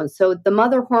hormone. So the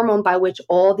mother hormone, by which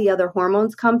all the other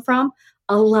hormones come from,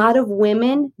 a lot of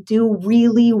women do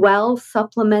really well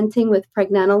supplementing with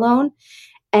pregnenolone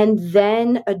and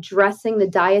then addressing the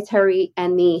dietary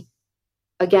and the,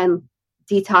 again,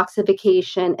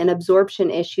 detoxification and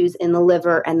absorption issues in the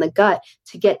liver and the gut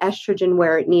to get estrogen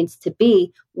where it needs to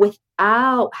be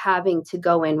without having to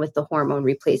go in with the hormone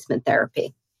replacement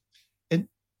therapy.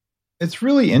 It's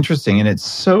really interesting, and it's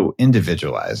so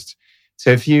individualized. So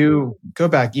if you go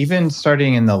back, even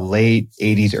starting in the late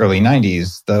 80s, early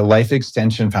 90s, the Life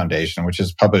Extension Foundation, which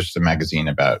has published a magazine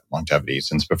about longevity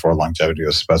since before longevity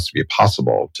was supposed to be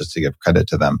possible, just to give credit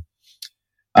to them,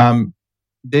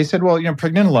 they said, well,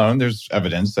 pregnenolone, there's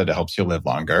evidence that it helps you live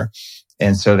longer.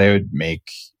 And so they would make,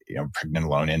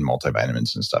 pregnenolone in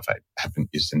multivitamins and stuff I haven't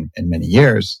used in many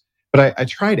years. But I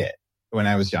tried it when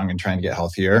I was young and trying to get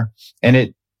healthier, and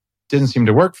it didn't seem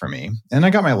to work for me. And I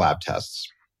got my lab tests.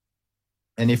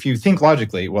 And if you think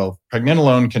logically, well,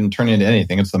 pregnenolone can turn into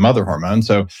anything. It's the mother hormone.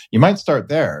 So you might start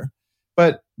there.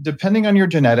 But depending on your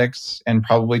genetics and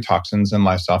probably toxins and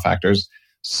lifestyle factors,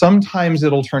 sometimes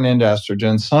it'll turn into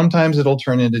estrogen. Sometimes it'll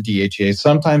turn into DHEA.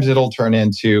 Sometimes it'll turn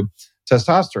into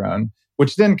testosterone,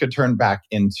 which then could turn back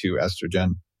into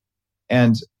estrogen.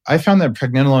 And I found that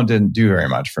pregnenolone didn't do very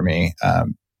much for me.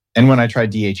 And when I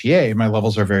tried DHEA, my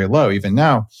levels are very low even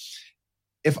now.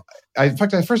 In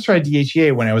fact, I first tried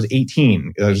DHEA when I was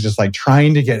 18. I was just like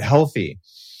trying to get healthy.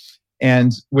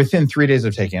 And within 3 days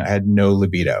of taking it, I had no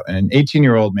libido. And an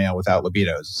 18-year-old male without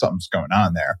libido, something's going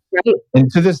on there. Right.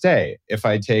 And to this day, if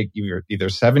I take either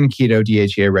 7 keto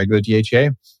DHEA, regular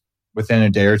DHEA, within a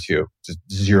day or two, just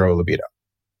zero libido.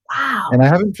 Wow. And I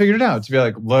haven't figured it out to be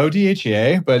like low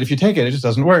DHEA, but if you take it, it just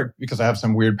doesn't work because I have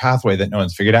some weird pathway that no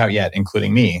one's figured out yet,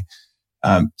 including me.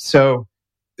 So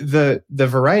the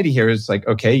variety here is like,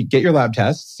 okay, get your lab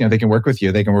tests. They can work with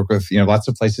you. They can work with, lots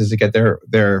of places to get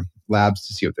their labs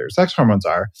to see what their sex hormones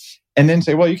are. And then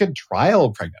say, well, you could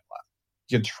trial pregnenolone.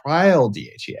 You could trial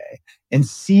DHEA and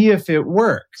see if it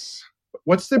works.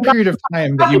 What's the period of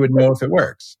time that you would know if it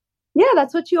works? Yeah,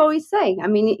 that's what you always say. I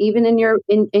mean, even in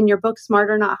your book,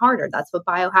 Smarter Not Harder, that's what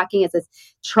biohacking is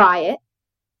try it,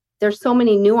 there's so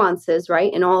many nuances,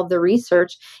 right? In all of the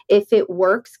research. If it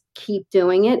works, keep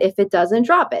doing it. If it doesn't,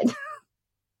 drop it.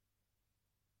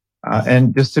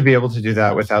 And just to be able to do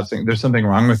that without saying there's something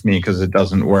wrong with me because it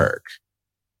doesn't work,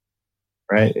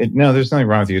 right? No, there's nothing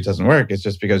wrong with you. It doesn't work. It's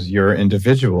just because you're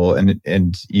individual,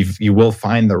 and you will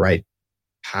find the right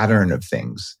pattern of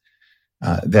things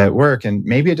that work. And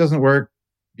maybe it doesn't work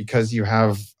because you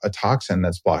have a toxin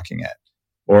that's blocking it,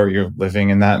 or you're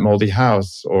living in that moldy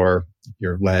house, or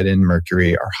your lead and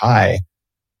mercury are high,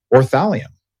 or thallium.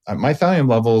 My thallium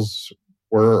levels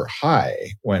were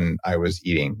high when I was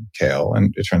eating kale.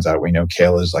 And it turns out we know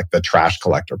kale is like the trash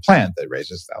collector plant that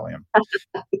raises thallium.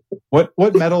 What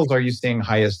metals are you seeing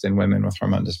highest in women with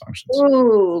hormone dysfunctions?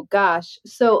 Oh, gosh.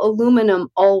 So aluminum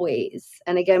always.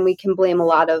 And again, we can blame a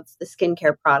lot of the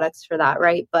skincare products for that,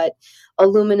 right? But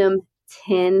aluminum,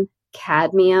 tin,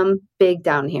 cadmium, big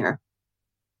down here.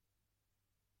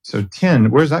 So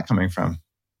tin, where's that coming from?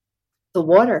 The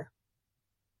water.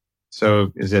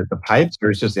 So is it the pipes,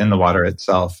 or it's just in the water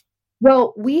itself?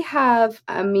 Well, we have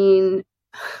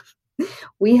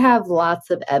lots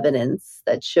of evidence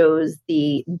that shows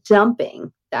the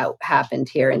dumping that happened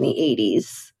here in the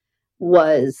 80s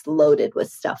was loaded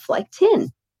with stuff like tin.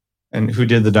 And who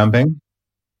did the dumping?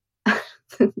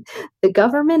 The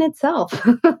government itself.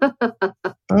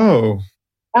 Oh.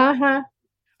 Uh-huh.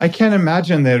 I can't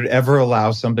imagine they would ever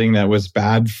allow something that was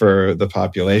bad for the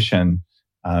population.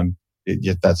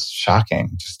 Yet that's shocking,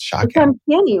 just shocking. It's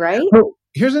uncanny, right? Well,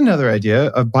 here's another idea.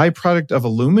 A byproduct of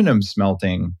aluminum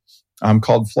smelting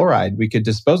called fluoride. We could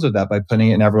dispose of that by putting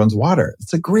it in everyone's water.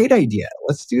 It's a great idea.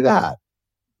 Let's do that.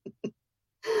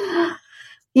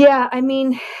 Yeah, I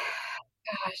mean,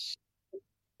 gosh,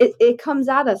 it comes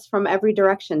at us from every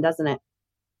direction, doesn't it?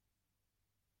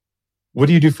 What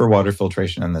do you do for water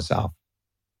filtration in the South?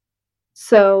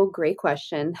 So, great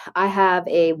question. I have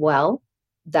a well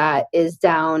that is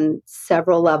down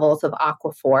several levels of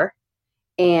aquifer.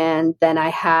 And then I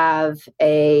have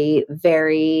a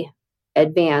very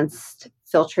advanced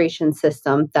filtration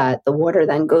system that the water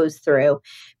then goes through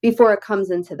before it comes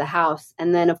into the house.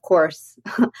 And then, of course,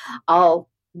 I'll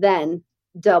then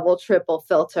double, triple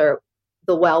filter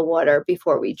the well water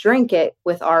before we drink it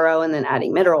with RO and then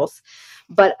adding minerals.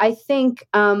 But I think,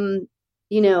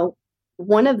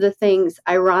 one of the things,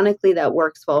 ironically, that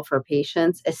works well for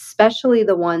patients, especially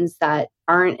the ones that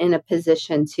aren't in a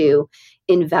position to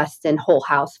invest in whole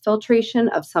house filtration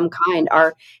of some kind,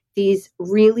 are these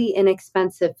really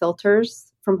inexpensive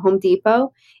filters from Home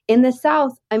Depot. In the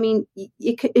South, I mean,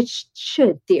 it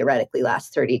should theoretically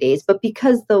last 30 days, but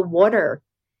because the water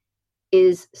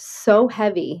is so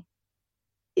heavy,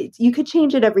 you could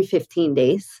change it every 15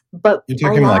 days. But you're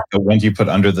talking like the ones you put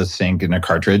under the sink in a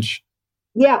cartridge?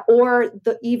 Yeah, or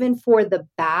even for the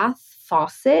bath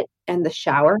faucet and the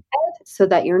shower head, so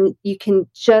that you can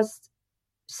just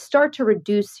start to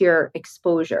reduce your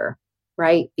exposure,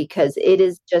 right? Because it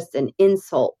is just an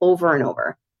insult over and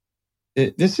over.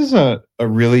 This is a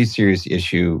really serious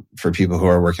issue for people who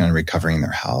are working on recovering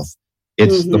their health.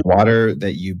 It's the water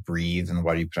that you breathe and the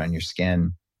water you put on your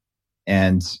skin.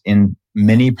 And in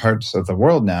many parts of the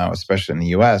world now, especially in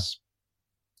the US,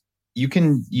 you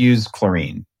can use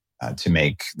chlorine to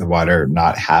make the water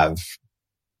not have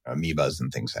amoebas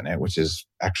and things in it, which is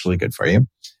actually good for you.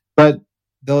 But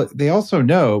they also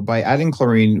know by adding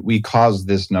chlorine, we cause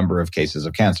this number of cases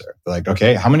of cancer. They're like,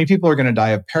 okay, how many people are going to die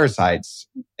of parasites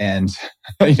and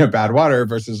bad water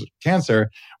versus cancer?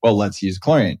 Well, let's use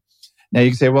chlorine. Now you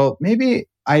can say, well, maybe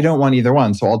I don't want either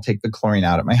one, so I'll take the chlorine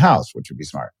out at my house, which would be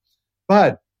smart.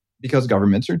 But because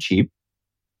governments are cheap,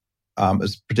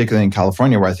 particularly in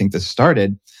California, where I think this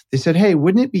started, they said, hey,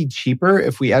 wouldn't it be cheaper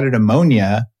if we added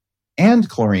ammonia and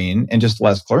chlorine and just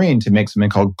less chlorine to make something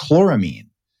called chloramine?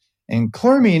 And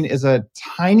chloramine is a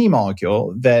tiny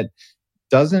molecule that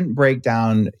doesn't break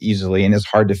down easily and is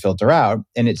hard to filter out,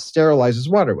 and it sterilizes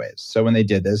waterways. So when they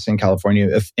did this in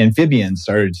California, amphibians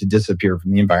started to disappear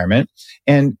from the environment.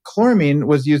 And chloramine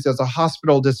was used as a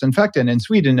hospital disinfectant in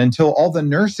Sweden until all the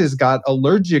nurses got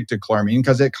allergic to chloramine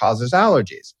because it causes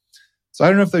allergies. So I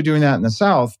don't know if they're doing that in the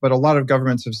South, but a lot of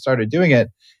governments have started doing it.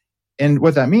 And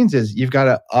what that means is you've got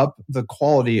to up the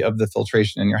quality of the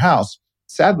filtration in your house.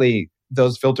 Sadly,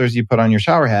 those filters you put on your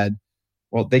shower head,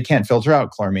 well, they can't filter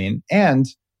out chloramine. And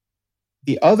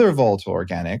the other volatile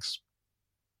organics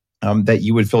that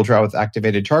you would filter out with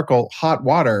activated charcoal, hot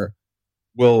water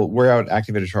will wear out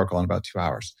activated charcoal in about 2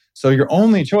 hours. So your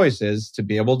only choice is to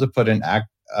be able to put an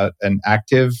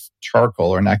active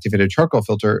charcoal or an activated charcoal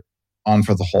filter on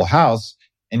for the whole house,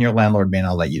 and your landlord may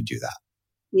not let you do that.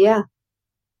 Yeah.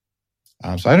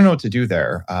 So I don't know what to do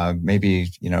there. Maybe,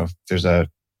 there's a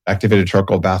activated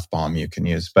charcoal bath bomb you can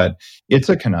use, but it's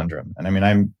a conundrum. And I mean,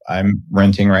 I'm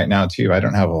renting right now too. I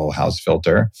don't have a whole house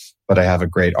filter, but I have a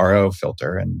great RO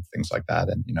filter and things like that.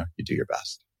 And you do your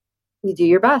best. You do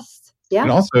your best. Yeah.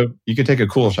 And also, you could take a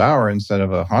cool shower instead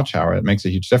of a hot shower. It makes a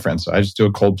huge difference. So I just do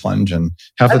a cold plunge, and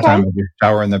half the time I do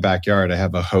shower in the backyard. I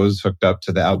have a hose hooked up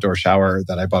to the outdoor shower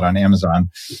that I bought on Amazon.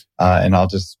 And I'll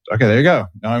just, okay, there you go.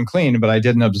 Now I'm clean, but I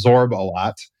didn't absorb a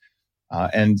lot.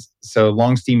 And so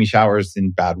long steamy showers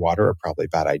in bad water are probably a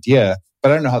bad idea.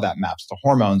 But I don't know how that maps to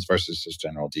hormones versus just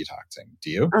general detoxing.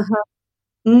 Do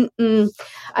you?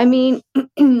 I mean,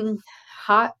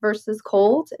 hot versus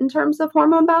cold in terms of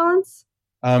hormone balance?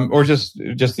 Or just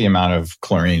the amount of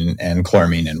chlorine and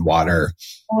chloramine in water.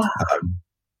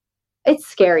 It's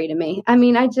scary to me. I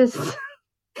mean, I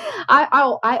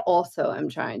also am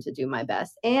trying to do my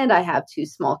best, and I have 2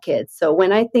 small kids. So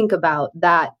when I think about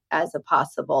that as a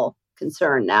possible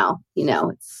concern now,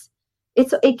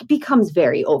 it becomes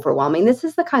very overwhelming. This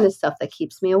is the kind of stuff that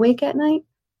keeps me awake at night.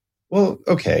 Well,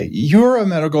 okay. You're a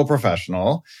medical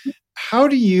professional. How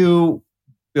do you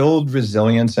build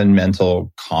resilience and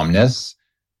mental calmness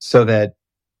so that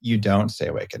you don't stay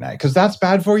awake at night? Because that's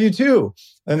bad for you too.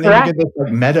 And then you get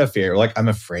this meta fear, like, I'm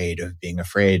afraid of being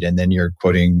afraid. And then you're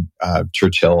quoting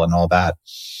Churchill and all that.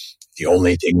 The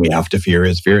only thing we have to fear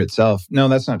is fear itself. No,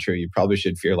 that's not true. You probably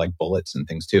should fear like bullets and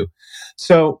things too.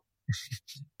 So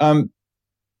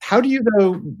how do you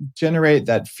though generate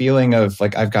that feeling of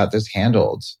like, I've got this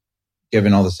handled,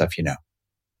 given all the stuff you know?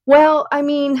 Well, I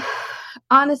mean,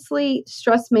 honestly,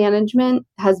 stress management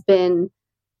has been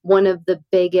one of the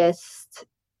biggest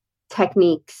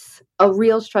techniques, a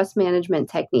real stress management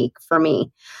technique for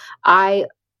me. I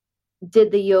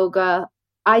did the yoga.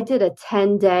 I did a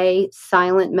 10-day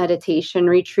silent meditation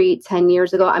retreat 10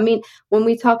 years ago. I mean, when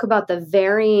we talk about the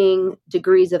varying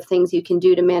degrees of things you can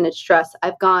do to manage stress,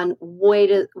 I've gone way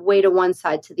to one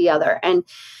side to the other. And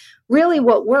really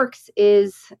what works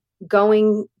is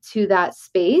going to that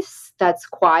space that's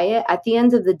quiet. At the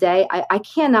end of the day, I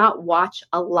cannot watch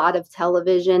a lot of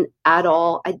television at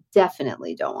all. I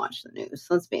definitely don't watch the news,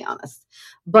 let's be honest.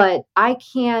 But I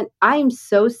am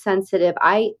so sensitive.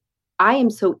 I am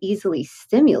so easily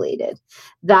stimulated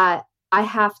that I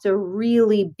have to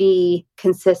really be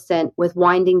consistent with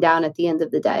winding down at the end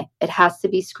of the day. It has to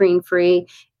be screen free.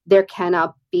 There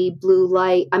cannot be blue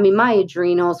light. I mean, my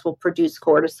adrenals will produce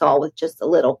cortisol with just a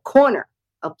little corner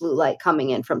of blue light coming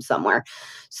in from somewhere.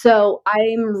 So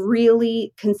I'm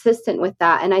really consistent with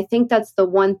that. And I think that's the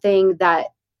one thing that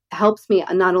helps me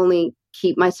not only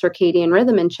keep my circadian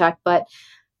rhythm in check, but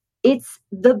it's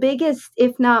the biggest,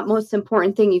 if not most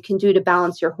important thing you can do to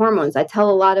balance your hormones. I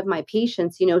tell a lot of my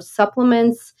patients,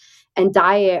 supplements and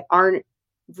diet aren't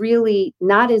really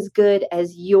not as good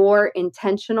as your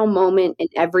intentional moment in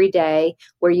every day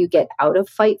where you get out of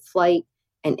fight, flight,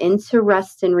 and into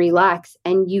rest and relax,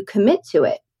 and you commit to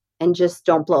it and just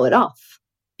don't blow it off.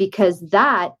 Because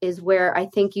that is where I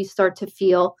think you start to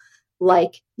feel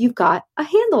like you've got a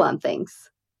handle on things.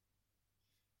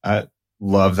 I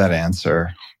love that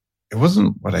answer. It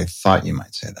wasn't what I thought you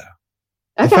might say,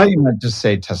 though. Okay. I thought you might just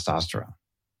say testosterone.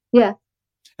 Yeah.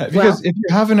 Because if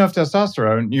you have enough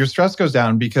testosterone, your stress goes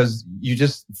down because you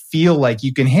just feel like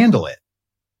you can handle it.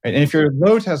 Right? And if you're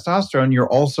low testosterone, you're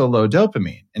also low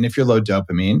dopamine. And if you're low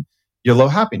dopamine, you're low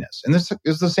happiness. And this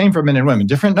is the same for men and women,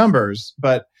 different numbers,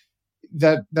 but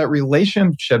that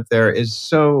relationship there is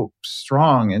so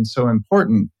strong and so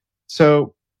important.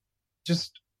 So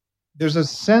just there's a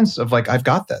sense of like, I've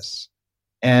got this.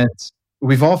 And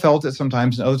we've all felt it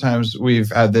sometimes. And other times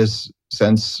we've had this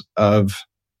sense of,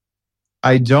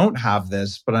 I don't have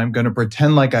this, but I'm going to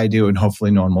pretend like I do and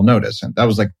hopefully no one will notice. And that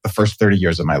was like the first 30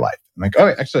 years of my life. I'm like,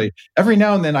 oh, actually, every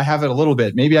now and then I have it a little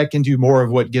bit. Maybe I can do more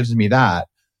of what gives me that.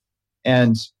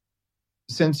 And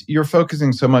since you're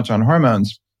focusing so much on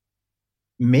hormones,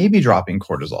 maybe dropping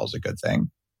cortisol is a good thing.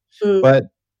 But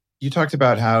you talked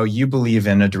about how you believe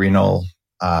in adrenal,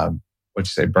 what'd you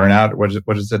say, burnout? What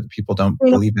is it that people don't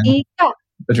believe in? Yeah.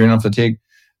 Adrenal fatigue.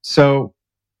 So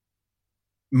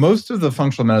most of the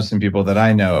functional medicine people that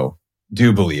I know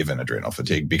do believe in adrenal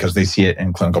fatigue because they see it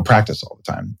in clinical practice all the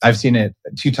time. I've seen it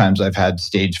 2 times. I've had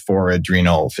stage 4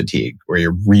 adrenal fatigue where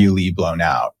you're really blown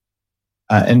out.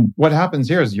 And what happens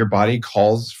here is your body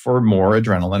calls for more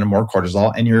adrenaline and more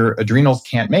cortisol, and your adrenals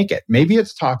can't make it. Maybe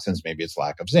it's toxins, maybe it's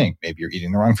lack of zinc, maybe you're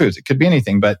eating the wrong foods. It could be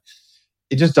anything, but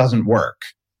it just doesn't work.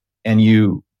 And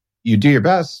you do your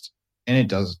best, and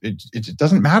it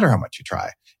doesn't matter how much you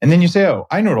try. And then you say, oh,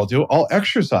 I know what I'll do. I'll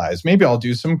exercise. Maybe I'll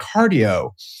do some cardio.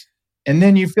 And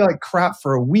then you feel like crap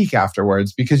for a week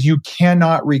afterwards because you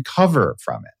cannot recover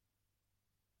from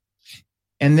it.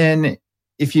 And then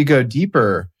if you go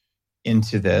deeper,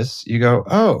 into this, you go,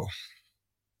 oh,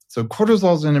 so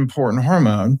cortisol is an important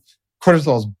hormone.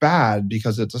 Cortisol is bad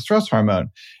because it's a stress hormone.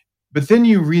 But then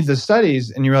you read the studies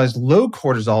and you realize low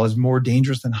cortisol is more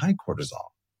dangerous than high cortisol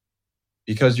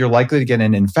because you're likely to get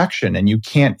an infection and you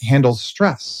can't handle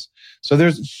stress. So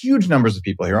there's huge numbers of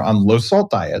people here on low salt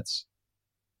diets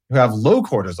who have low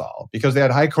cortisol because they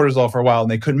had high cortisol for a while and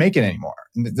they couldn't make it anymore.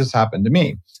 And this happened to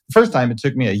me. The first time, it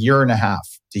took me 1.5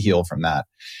 years to heal from that.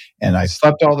 And I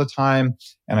slept all the time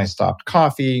and I stopped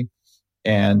coffee.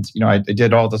 And, I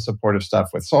did all the supportive stuff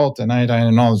with salt and iodine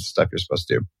and all the stuff you're supposed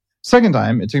to do. Second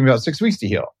time, it took me about 6 weeks to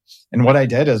heal. And what I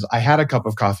did is I had a cup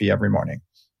of coffee every morning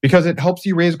because it helps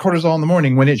you raise cortisol in the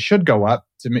morning when it should go up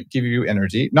to give you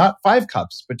energy. Not 5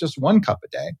 cups, but just 1 cup a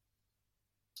day.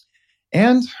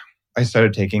 And I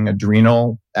started taking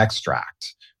adrenal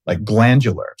extract, like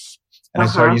glandulars. And I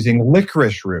started using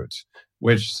licorice root,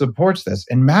 which supports this.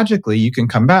 And magically, you can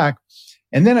come back.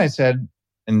 And then I said,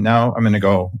 and now I'm going to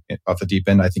go off the deep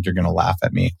end. I think you're going to laugh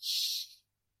at me.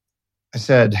 I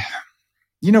said,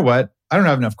 you know what? I don't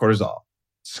have enough cortisol.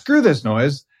 Screw this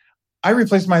noise. I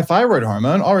replaced my thyroid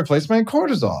hormone. I'll replace my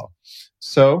cortisol.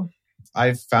 So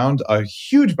I found a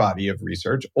huge body of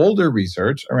research, older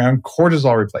research around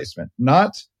cortisol replacement,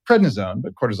 not prednisone,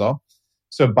 but cortisol.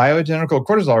 So bioidentical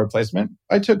cortisol replacement,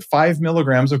 I took 5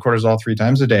 milligrams of cortisol 3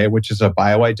 times a day, which is a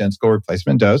bioidentical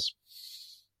replacement dose.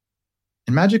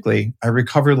 And magically, I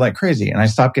recovered like crazy and I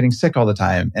stopped getting sick all the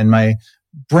time and my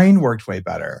brain worked way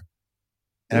better.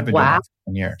 And I've been doing that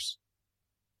for 10 years.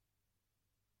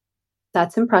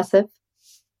 That's impressive.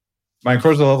 My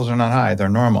cortisol levels are not high. They're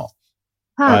normal.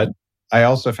 But I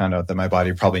also found out that my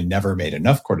body probably never made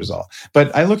enough cortisol.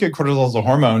 But I look at cortisol as a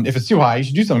hormone. If it's too high, you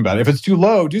should do something about it. If it's too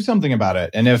low, do something about it.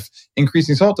 And if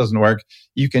increasing salt doesn't work,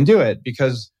 you can do it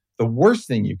because the worst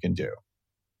thing you can do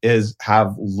is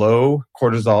have low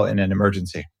cortisol in an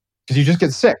emergency because you just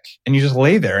get sick and you just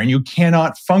lay there and you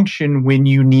cannot function when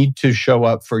you need to show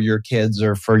up for your kids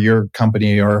or for your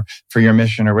company or for your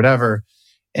mission or whatever.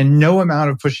 And no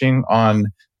amount of pushing on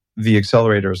the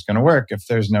accelerator is going to work if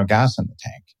there's no gas in the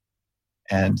tank.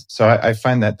 And so I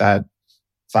find that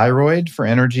thyroid for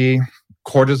energy,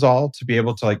 cortisol to be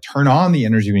able to like turn on the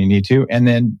energy when you need to, and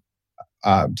then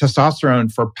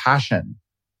testosterone for passion,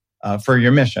 for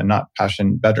your mission, not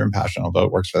passion, bedroom passion, although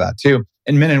it works for that too.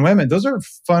 And men and women, those are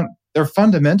fun. They're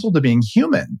fundamental to being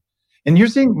human. And you're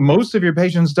seeing most of your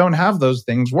patients don't have those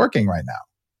things working right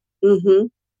now. Mm-hmm.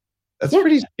 That's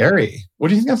pretty scary. What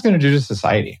do you think that's going to do to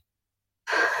society?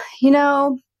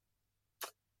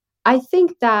 I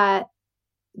think that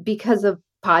because of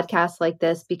podcasts like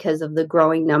this, because of the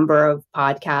growing number of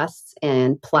podcasts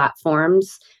and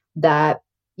platforms, that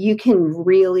you can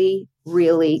really,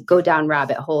 really go down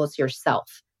rabbit holes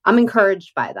yourself. I'm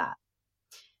encouraged by that.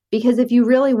 Because if you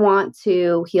really want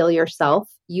to heal yourself,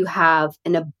 you have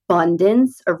an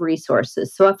abundance of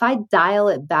resources. So if I dial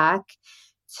it back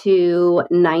to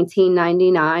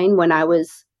 1999, when I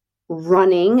was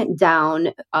running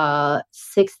down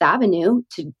 6th Avenue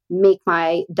to make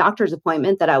my doctor's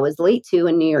appointment that I was late to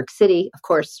in New York City, of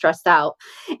course, stressed out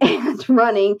and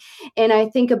running. And I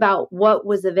think about what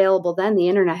was available then. The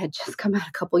internet had just come out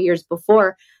a couple years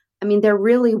before. I mean, there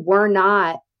really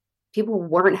people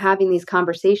weren't having these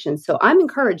conversations. So I'm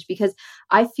encouraged because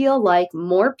I feel like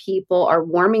more people are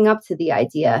warming up to the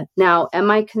idea. Now, am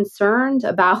I concerned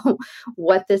about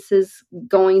what this is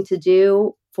going to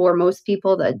do for most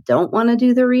people that don't want to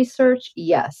do the research?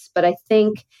 Yes. But I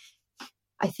think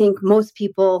most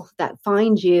people that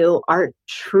find you are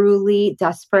truly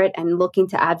desperate and looking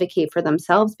to advocate for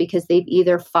themselves because they've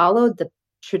either followed the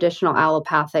traditional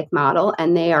allopathic model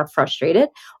and they are frustrated,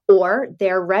 or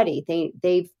they're ready.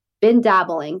 They've been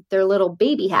dabbling. They're little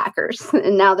baby hackers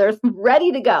and now they're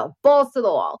ready to go, balls to the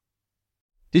wall.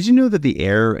 Did you know that the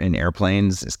air in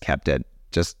airplanes is kept at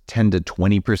just 10 to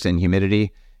 20%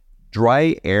 humidity?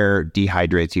 Dry air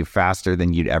dehydrates you faster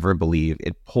than you'd ever believe.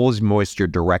 It pulls moisture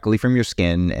directly from your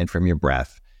skin and from your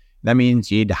breath. That means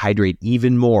you need to hydrate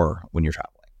even more when you're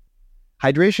traveling.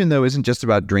 Hydration, though, isn't just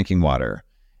about drinking water.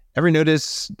 Ever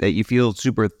notice that you feel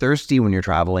super thirsty when you're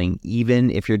traveling,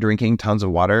 even if you're drinking tons of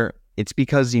water? It's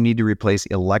because you need to replace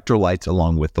electrolytes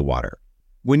along with the water.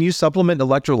 When you supplement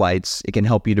electrolytes, it can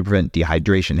help you to prevent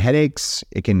dehydration headaches,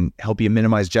 it can help you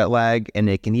minimize jet lag, and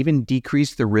it can even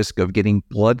decrease the risk of getting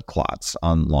blood clots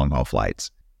on long-haul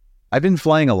flights. I've been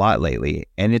flying a lot lately,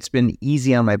 and it's been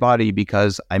easy on my body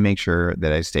because I make sure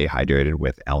that I stay hydrated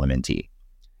with LMNT.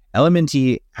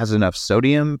 LMNT has enough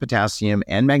sodium, potassium,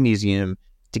 and magnesium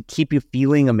to keep you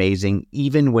feeling amazing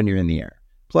even when you're in the air.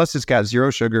 Plus, it's got zero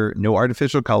sugar, no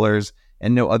artificial colors,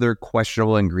 and no other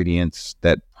questionable ingredients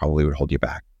that probably would hold you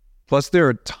back. Plus, there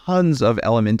are tons of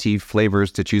LMNT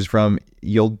flavors to choose from.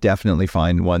 You'll definitely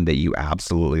find one that you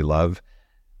absolutely love.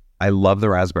 I love the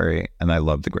raspberry and I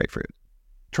love the grapefruit.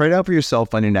 Try it out for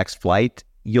yourself on your next flight.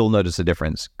 You'll notice a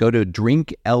difference. Go to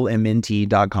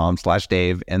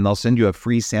drinklmnt.com/Dave and they'll send you a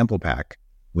free sample pack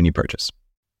when you purchase.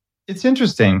 It's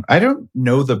interesting. I don't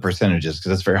know the percentages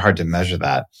because it's very hard to measure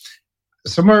that.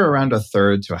 Somewhere around a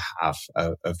third to a half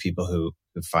of people who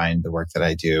find the work that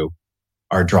I do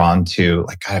are drawn to,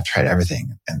 like, God, I've tried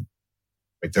everything. And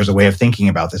like, there's a way of thinking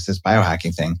about this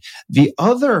biohacking thing. The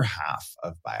other half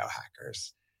of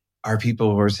biohackers are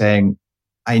people who are saying,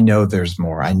 I know there's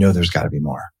more. I know there's got to be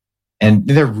more. And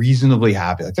they're reasonably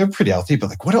happy. Like, they're pretty healthy, but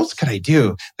like, what else could I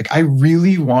do? Like, I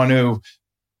really want to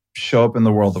show up in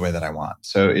the world the way that I want.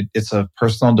 So it's a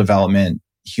personal development,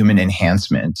 human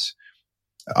enhancement,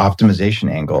 optimization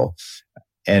angle.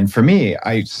 And for me,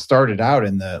 I started out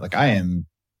I am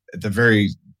at the very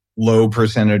low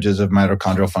percentages of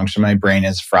mitochondrial function. My brain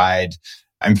is fried.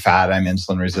 I'm fat. I'm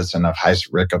insulin resistant. I have high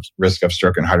risk of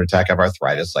stroke and heart attack. I have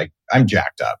arthritis. Like, I'm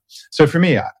jacked up. So for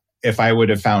me, if I would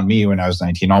have found me when I was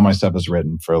 19, all my stuff was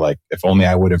written for, like, if only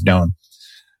I would have known.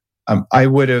 I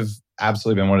would have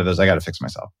absolutely been one of those, I got to fix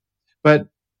myself. But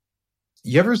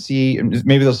you ever see,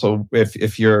 maybe this will,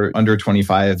 if you're under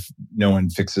 25, no one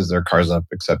fixes their cars up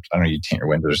except, I don't know, you tint your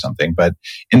windows or something. But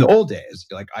in the old days,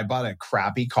 like, I bought a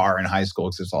crappy car in high school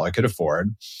because it's all I could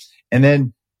afford. And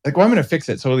then, like, well, I'm going to fix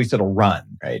it so at least it'll run,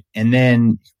 right? And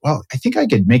then, well, I think I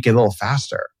could make it a little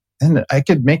faster and I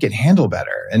could make it handle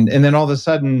better. And then all of a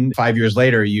sudden, 5 years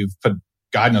later, you've put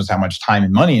God knows how much time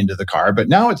and money into the car, but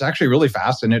now it's actually really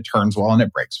fast and it turns well and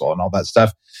it brakes well and all that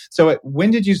stuff. So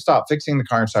when did you stop fixing the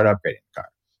car and start upgrading the car?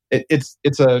 It's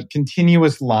a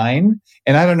continuous line,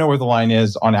 and I don't know where the line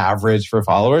is on average for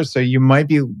followers. So you might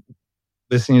be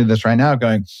listening to this right now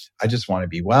going, I just want to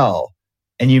be well.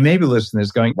 And you may be listening to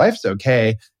this going, life's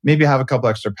okay. Maybe I have a couple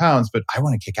extra pounds, but I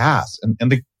want to kick ass.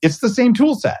 And it's the same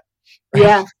tool set.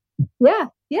 Right? Yeah.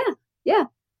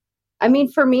 I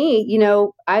mean, for me,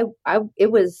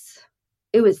 it was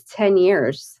 10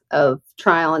 years of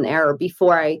trial and error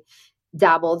before I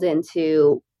dabbled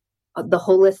into the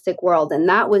holistic world. And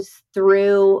that was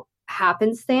through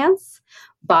happenstance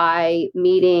by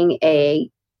meeting a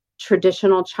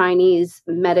traditional Chinese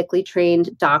medically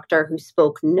trained doctor who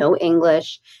spoke no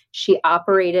English. She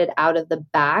operated out of the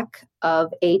back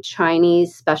of a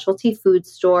Chinese specialty food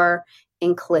store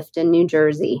in Clifton, New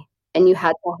Jersey. And you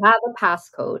had to have a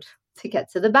passcode to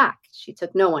get to the back. She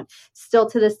took no one. Still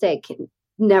to this day,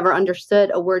 never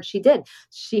understood a word she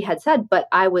had said, but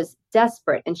I was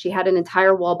desperate. And she had an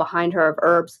entire wall behind her of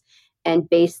herbs. And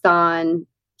based on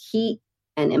heat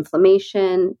and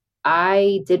inflammation,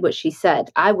 I did what she said.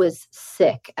 I was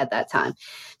sick at that time.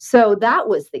 So that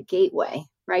was the gateway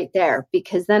right there,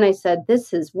 because then I said,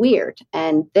 this is weird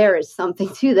and there is something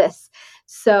to this.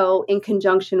 So in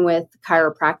conjunction with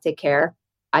chiropractic care,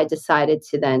 I decided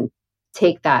to then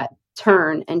take that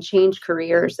turn and change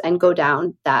careers and go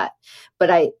down that. But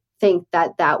I think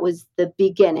that was the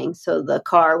beginning. So the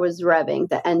car was revving,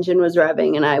 the engine was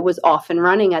revving, and I was off and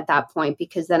running at that point,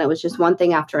 because then it was just one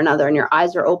thing after another and your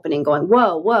eyes are opening going,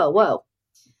 whoa, whoa, whoa.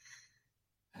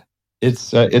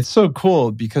 It's so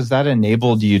cool because that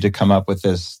enabled you to come up with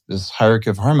this hierarchy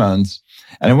of hormones.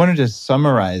 And I wanted to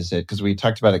summarize it because we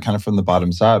talked about it kind of from the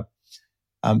bottoms up.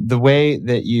 The way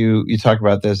that you talk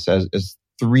about this as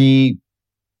three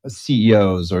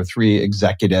CEOs or three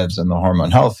executives in the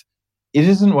hormone health, it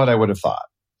isn't what I would have thought.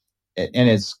 And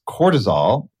it's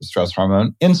cortisol, the stress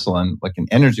hormone, insulin, like an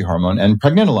energy hormone, and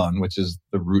pregnenolone, which is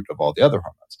the root of all the other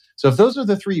hormones. So if those are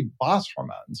the three boss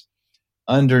hormones,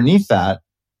 underneath that,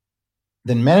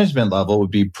 then management level would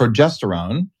be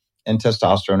progesterone and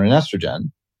testosterone and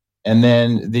estrogen. And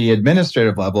then the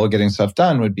administrative level, getting stuff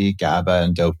done, would be GABA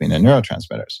and dopamine and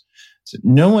neurotransmitters. So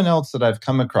no one else that I've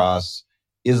come across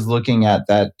is looking at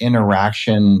that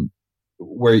interaction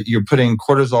where you're putting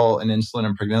cortisol and insulin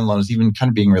and pregnenolone as even kind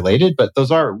of being related, but those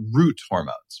are root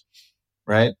hormones,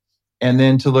 right? And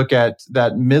then to look at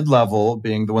that mid-level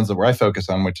being the ones that where I focus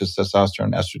on, which is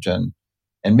testosterone, estrogen,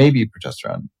 and maybe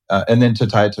progesterone, and then to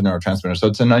tie it to neurotransmitters. So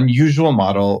it's an unusual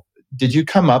model. Did you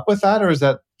come up with that, or is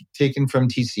that taken from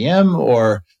TCM,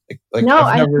 or like no,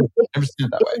 I've never seen it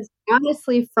that way?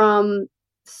 Honestly, from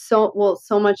so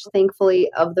much,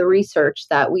 thankfully, of the research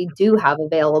that we do have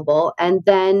available. And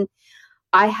then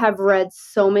I have read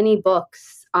so many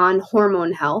books on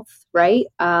hormone health, right?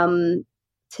 To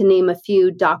name a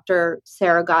few, Dr.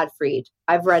 Sarah Gottfried.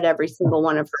 I've read every single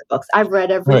one of her books. I've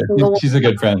read every single one. She's a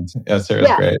good friend. Yeah,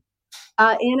 Sarah's great.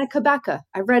 Anna Kabeka.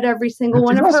 I've read every single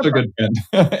one of her books. She's also a good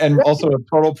friend. And also a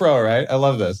total pro, right? I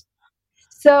love this.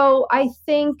 So I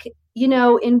think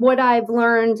in what I've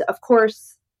learned, of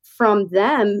course, from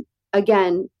them,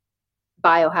 again,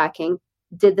 biohacking,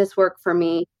 did this work for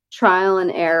me, trial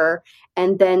and error,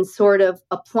 and then sort of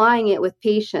applying it with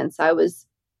patients. I was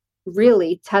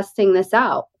really testing this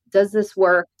out. Does this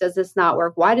work? Does this not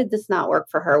work? Why did this not work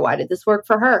for her? Why did this work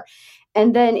for her?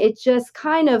 And then it just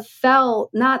kind of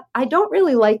I don't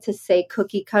really like to say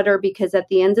cookie cutter, because at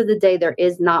the end of the day, there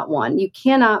is not one. You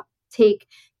cannot take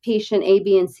patient A,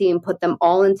 B, and C and put them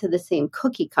all into the same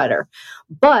cookie cutter.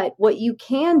 But what you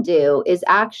can do is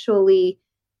actually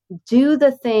do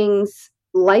the things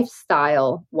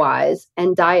lifestyle wise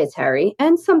and dietary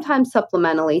and sometimes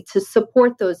supplementally to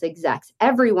support those execs.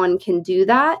 Everyone can do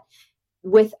that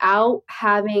without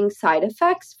having side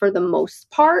effects for the most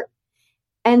part.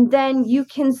 And then you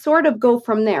can sort of go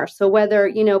from there. So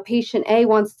whether, patient A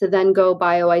wants to then go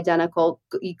bioidentical,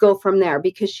 you go from there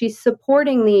because she's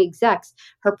supporting the execs.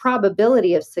 Her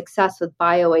probability of success with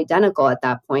bioidentical at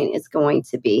that point is going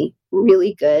to be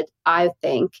really good, I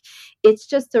think. It's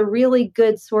just a really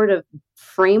good sort of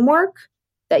framework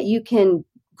that you can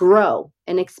grow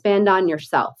and expand on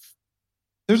yourself.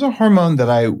 There's a hormone that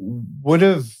I would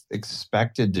have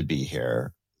expected to be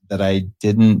here that I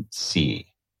didn't see.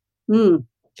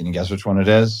 Can you guess which one it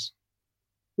is?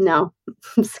 No,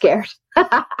 I'm scared.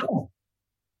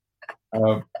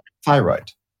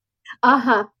 Thyroid.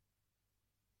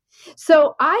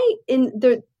 So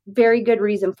the very good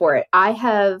reason for it. I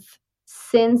have,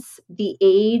 since the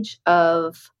age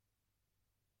of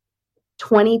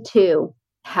 22,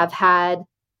 have had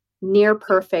near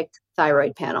perfect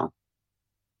thyroid panel.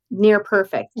 Near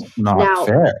perfect. Not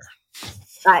fair.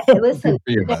 Listen,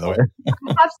 for you, by the way.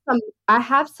 I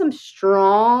have some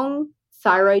strong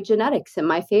thyroid genetics in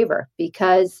my favor,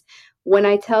 because when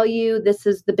I tell you this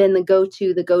has been the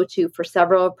go-to for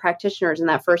several practitioners in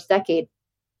that first decade.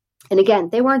 And again,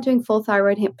 they weren't doing full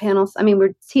thyroid panels. I mean,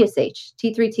 we're TSH,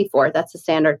 T3, T4, that's the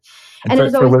standard. And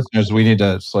for listeners, we need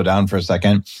to slow down for a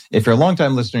second. If you're a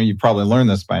longtime listener, you've probably learned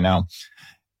this by now.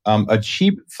 A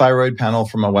cheap thyroid panel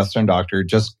from a Western doctor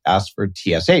just asks for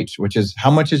TSH, which is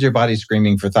how much is your body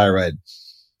screaming for thyroid?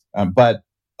 But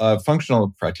a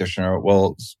functional practitioner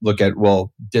will look at,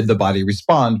 did the body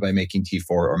respond by making T4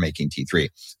 or making T3?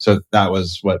 So that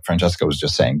was what Francesca was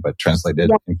just saying, but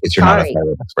translated in case you're not a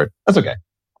thyroid expert. That's okay.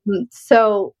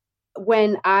 So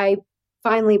when I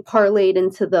finally parlayed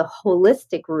into the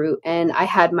holistic route and I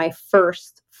had my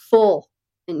first full,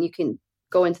 and you can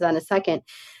go into that in a second,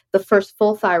 the first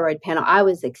full thyroid panel, I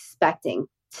was expecting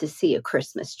to see a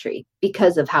Christmas tree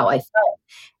because of how I felt.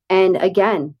 And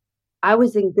again, I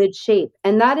was in good shape.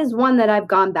 And that is one that I've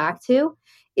gone back to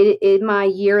in my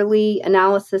yearly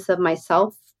analysis of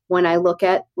myself. When I look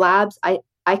at labs, I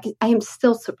am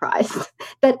still surprised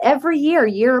that every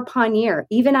year upon year,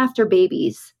 even after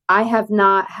babies, I have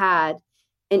not had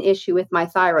an issue with my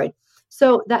thyroid.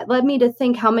 So that led me to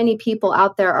think how many people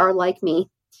out there are like me.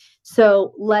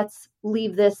 So let's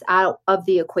leave this out of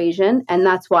the equation. And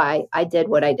that's why I did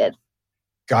what I did.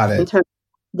 Got it. In terms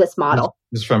of this model.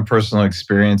 Just from personal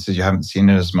experiences, you haven't seen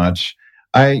it as much.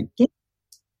 I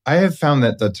have found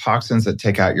that the toxins that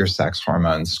take out your sex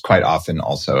hormones quite often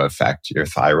also affect your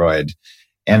thyroid.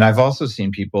 And I've also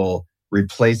seen people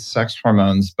replace sex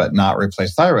hormones, but not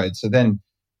replace thyroid. So then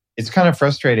it's kind of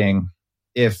frustrating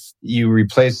if you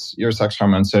replace your sex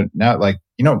hormones. So now,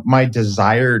 my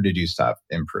desire to do stuff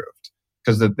improved,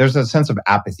 because there's a sense of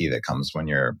apathy that comes when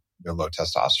you're low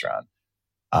testosterone,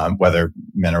 whether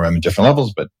men or women at different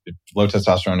levels, but low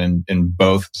testosterone in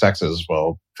both sexes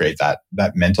will create that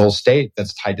mental state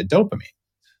that's tied to dopamine.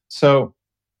 So,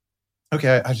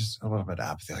 okay, I just a little bit of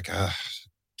apathy,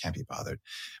 can't be bothered.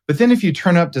 But then if you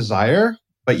turn up desire,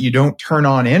 but you don't turn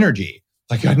on energy,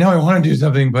 I know I want to do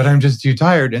something, but I'm just too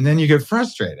tired. And then you get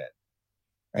frustrated,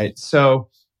 right? So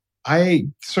I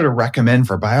sort of recommend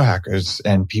for biohackers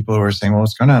and people who are saying,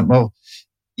 what's going on? Well,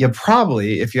 you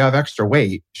probably, if you have extra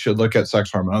weight, should look at sex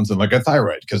hormones and look at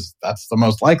thyroid, because that's the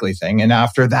most likely thing. And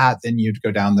after that, then you'd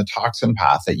go down the toxin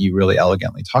path that you really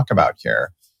elegantly talk about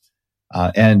here.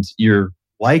 And you're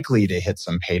likely to hit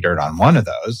some pay dirt on one of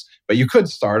those, but you could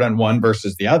start on one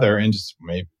versus the other and just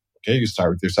you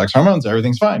start with your sex hormones,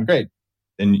 everything's fine, great.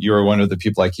 Then you're one of the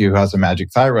people like you who has a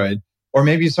magic thyroid. Or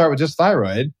maybe you start with just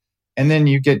thyroid, and then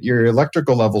you get your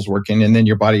electrical levels working, and then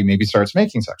your body maybe starts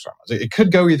making sex hormones. It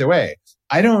could go either way.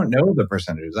 I don't know the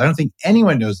percentages. I don't think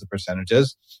anyone knows the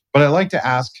percentages, but I like to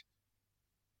ask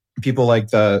people like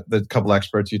the couple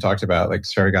experts you talked about, like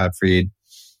Sarah Gottfried,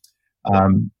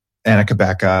 Anna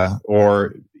Kabecka,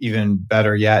 or even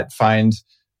better yet, find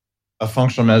a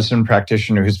functional medicine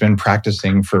practitioner who's been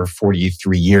practicing for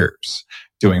 43 years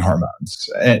doing hormones.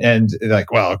 And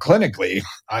like, well, clinically,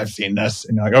 I've seen this.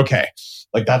 And you're like, okay,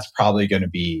 like that's probably going to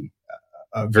be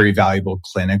a very valuable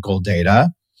clinical data.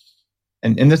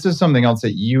 And this is something else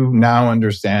that you now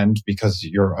understand because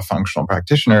you're a functional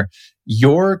practitioner.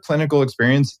 Your clinical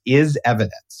experience is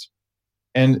evidence.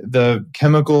 And the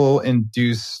chemical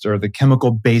induced or the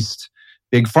chemical based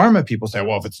big pharma people say,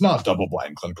 well, if it's not double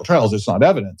blind clinical trials, it's not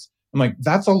evidence. I'm like,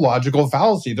 that's a logical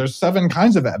fallacy. There's 7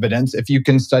 kinds of evidence if you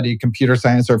can study computer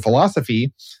science or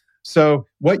philosophy. So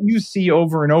what you see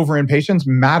over and over in patients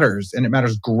matters, and it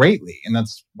matters greatly. And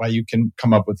that's why you can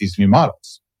come up with these new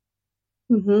models.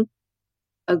 Mm-hmm.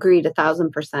 Agreed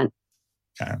 1,000%.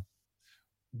 Okay.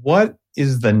 What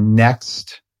is the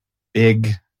next big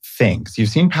thing? So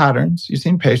you've seen patterns, you've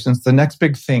seen patients. The next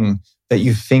big thing that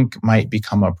you think might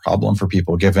become a problem for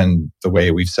people given the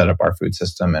way we've set up our food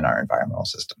system and our environmental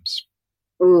systems?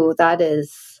 Ooh, that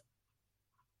is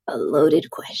a loaded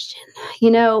question.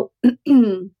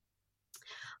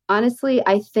 Honestly,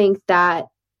 I think that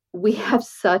we have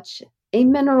such a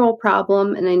mineral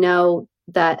problem, and I know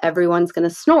that everyone's going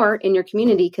to snort in your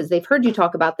community because they've heard you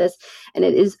talk about this, and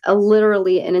it is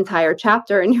literally an entire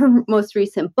chapter in your most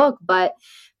recent book. But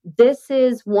this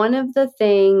is one of the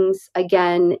things,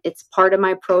 again, it's part of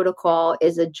my protocol,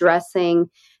 is addressing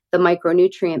the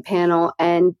micronutrient panel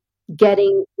and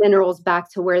getting minerals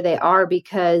back to where they are,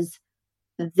 because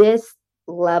this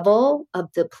level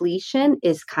of depletion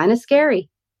is kind of scary.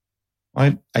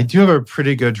 I do have a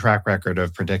pretty good track record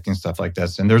of predicting stuff like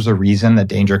this. And there's a reason that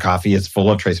Danger Coffee is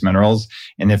full of trace minerals.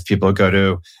 And if people go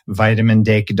to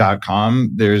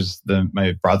vitamindake.com, there's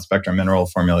my broad spectrum mineral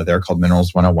formula there called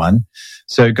Minerals 101.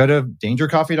 So go to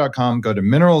dangercoffee.com, go to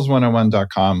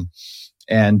minerals101.com.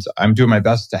 And I'm doing my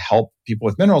best to help people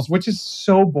with minerals, which is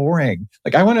so boring.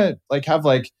 Like I want to have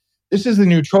this is the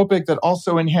nootropic that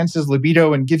also enhances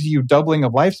libido and gives you doubling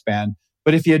of lifespan.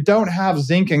 But if you don't have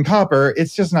zinc and copper,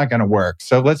 it's just not going to work.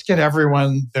 So let's get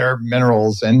everyone their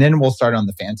minerals, and then we'll start on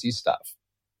the fancy stuff.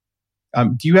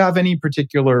 Do you have any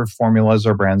particular formulas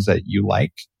or brands that you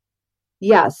like?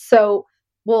 Yeah. So,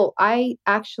 I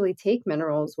actually take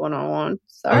Minerals 101.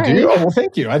 Sorry. Oh, do you? Oh, well,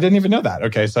 thank you. I didn't even know that.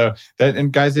 Okay. So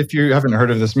and guys, if you haven't heard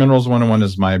of this, Minerals 101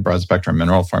 is my broad spectrum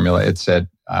mineral formula. It's at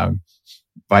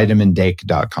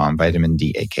vitamindake.com, vitamin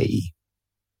D-A-K-E.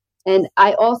 And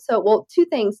I also, 2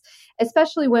 things,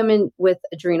 especially women with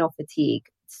adrenal fatigue.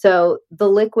 So the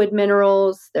liquid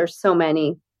minerals, there's so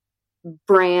many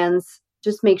brands.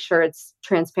 Just make sure it's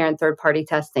transparent third-party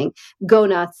testing. Go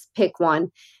nuts, pick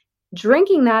one.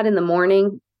 Drinking that in the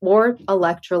morning or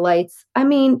electrolytes,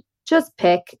 just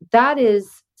pick. That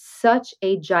is such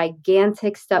a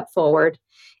gigantic step forward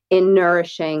in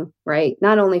nourishing, right?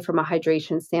 Not only from a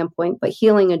hydration standpoint, but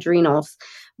healing adrenals.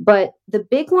 But the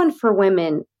big one for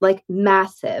women, like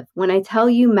massive, when I tell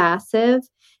you massive,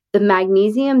 the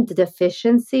magnesium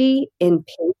deficiency in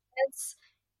patients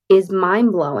is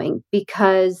mind-blowing,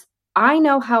 because I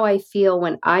know how I feel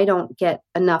when I don't get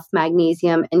enough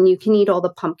magnesium. And you can eat all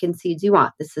the pumpkin seeds you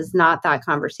want. This is not that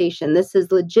conversation. This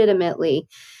is legitimately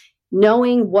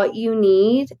knowing what you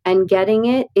need and getting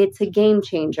it. It's a game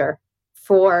changer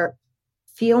for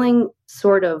feeling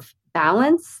sort of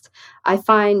balanced. I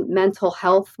find mental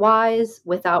health wise,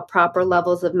 without proper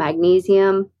levels of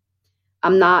magnesium,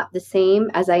 I'm not the same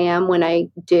as I am when I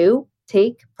do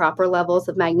take proper levels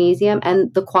of magnesium,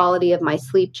 and the quality of my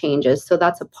sleep changes. So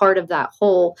that's a part of that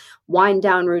whole wind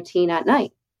down routine at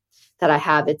night that I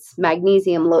have. It's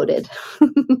magnesium loaded.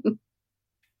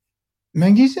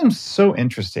 Magnesium's so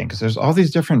interesting because there's all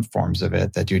these different forms of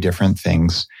it that do different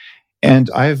things.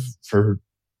 And I've, for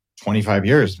 25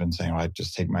 years, been saying, I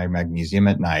just take my magnesium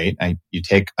at night. You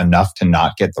take enough to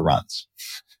not get the runs,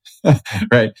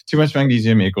 right? Too much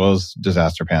magnesium equals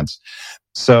disaster pants.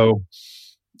 So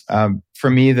for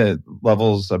me, the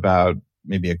level's about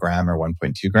maybe a gram or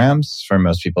 1.2 grams. For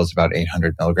most people, it's about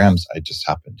 800 milligrams. I just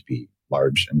happen to be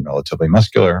large and relatively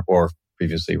muscular, or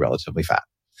previously relatively fat.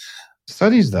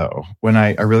 Studies, though, when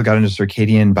I really got into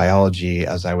circadian biology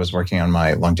as I was working on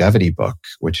my longevity book,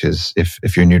 which is,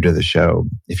 if you're new to the show,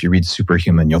 if you read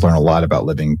Superhuman, you'll learn a lot about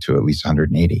living to at least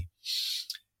 180.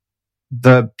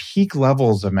 The peak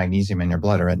levels of magnesium in your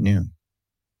blood are at noon,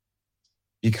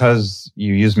 because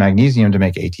you use magnesium to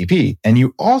make ATP, and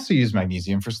you also use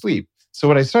magnesium for sleep. So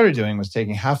what I started doing was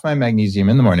taking half my magnesium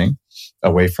in the morning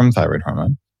away from thyroid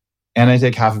hormone, and I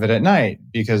take half of it at night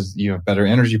because you have better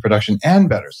energy production and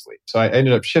better sleep. So I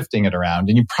ended up shifting it around,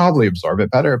 and you probably absorb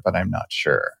it better, but I'm not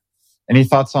sure. Any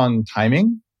thoughts on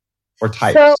timing or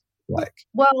types?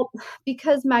 Well,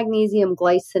 because magnesium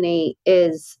glycinate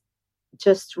is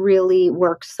just really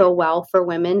works so well for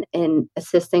women in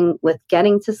assisting with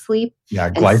getting to sleep. Yeah,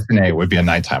 glycinate would be a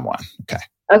nighttime one. Okay.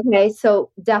 Okay,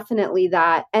 so definitely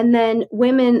that. And then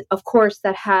women, of course,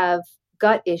 that have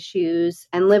gut issues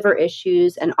and liver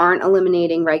issues and aren't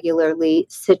eliminating regularly,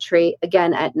 citrate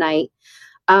again at night.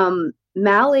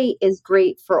 Malate is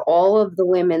great for all of the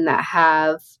women that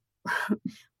have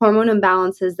hormone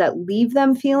imbalances that leave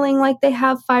them feeling like they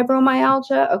have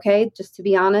fibromyalgia. Okay, just to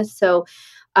be honest. So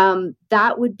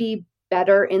that would be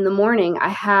better in the morning. I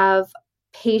have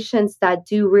patients that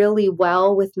do really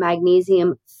well with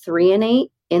magnesium threonate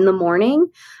in the morning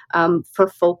for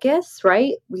focus,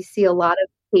 right? We see a lot of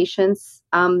patients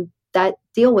that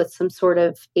deal with some sort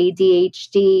of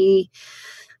ADHD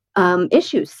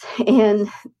issues, and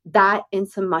that in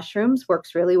some mushrooms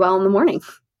works really well in the morning.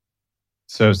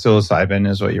 So psilocybin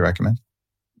is what you recommend?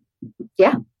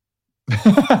 Yeah.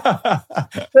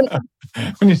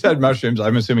 When you said mushrooms,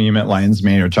 I'm assuming you meant lion's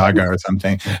mane or chaga or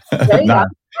something. Not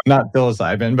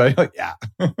psilocybin, but yeah.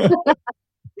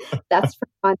 That's for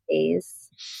Mondays.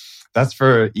 That's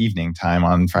for evening time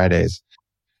on Fridays.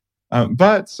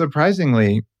 But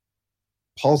surprisingly,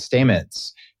 Paul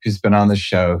Stamets, who's been on the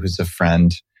show, who's a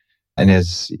friend and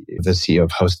is the CEO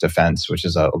of Host Defense, which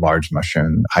is a large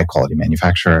mushroom, high quality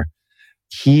manufacturer,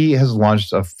 he has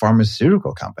launched a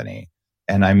pharmaceutical company,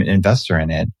 and I'm an investor in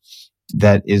it,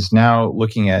 that is now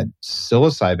looking at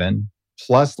psilocybin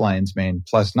plus lion's mane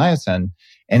plus niacin,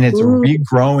 and it's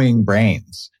regrowing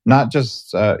brains, not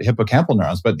just hippocampal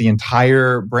neurons, but the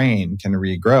entire brain can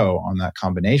regrow on that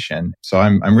combination. So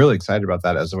I'm really excited about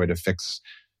that as a way to fix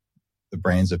the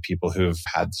brains of people who've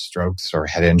had strokes or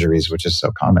head injuries, which is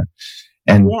so common.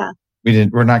 And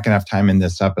we're not going to have time in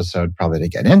this episode probably to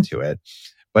get into it,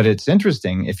 but it's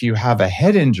interesting. If you have a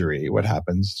head injury, what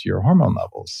happens to your hormone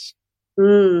levels?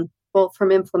 Well,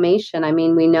 from inflammation, I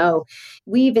mean, we know.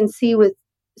 We even see with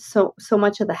so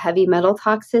much of the heavy metal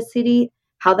toxicity,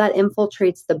 how that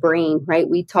infiltrates the brain, right?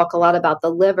 We talk a lot about the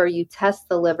liver. You test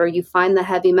the liver, you find the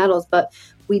heavy metals, but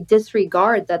we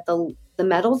disregard that the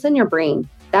metals in your brain,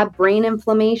 that brain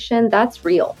inflammation, that's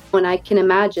real. And I can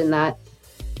imagine that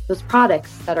those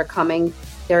products that are coming,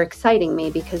 they're exciting me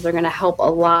because they're going to help a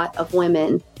lot of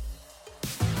women.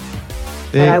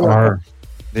 They are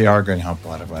going to help a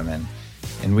lot of women.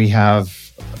 And we've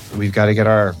got to get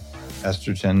our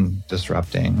estrogen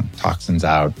disrupting toxins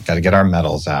out. We've got to get our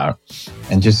metals out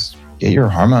and just get your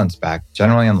hormones back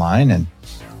generally in line and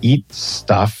eat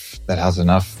stuff that has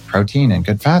enough protein and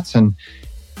good fats. And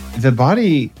the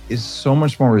body is so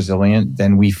much more resilient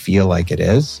than we feel like it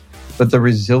is. But the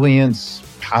resilience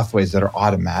pathways that are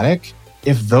automatic,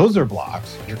 if those are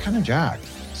blocked, you're kind of jacked.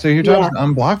 So your job is to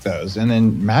unblock those. And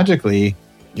then magically,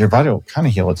 your body will kind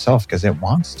of heal itself because it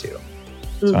wants to.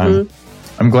 So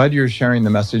I'm glad you're sharing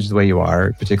the message the way you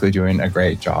are, particularly doing a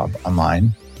great job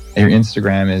online. Your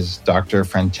Instagram is Dr.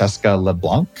 Francesca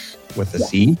LeBlanc with a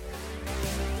C.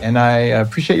 And I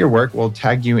appreciate your work. We'll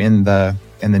tag you in the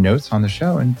notes on the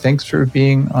show. And thanks for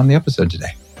being on the episode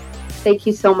today. Thank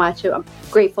you so much. I'm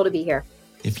grateful to be here.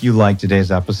 If you like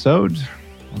today's episode,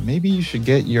 maybe you should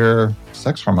get your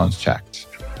sex hormones checked.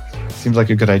 Seems like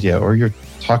a good idea. Or your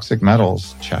toxic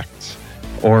metals checked.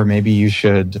 Or maybe you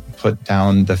should put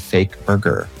down the fake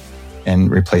burger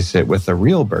and replace it with a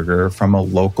real burger from a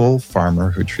local farmer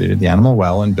who treated the animal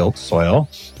well and built soil,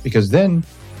 because then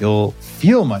you'll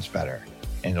feel much better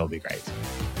and it'll be great.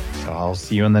 So I'll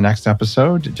see you in the next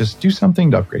episode. Just do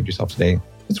something to upgrade yourself today.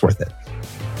 It's worth it.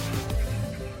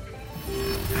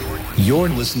 You're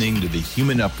listening to The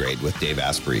Human Upgrade with Dave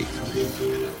Asprey.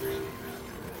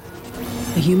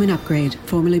 The Human Upgrade,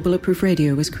 formerly Bulletproof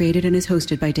Radio, was created and is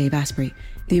hosted by Dave Asprey.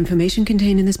 The information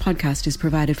contained in this podcast is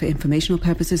provided for informational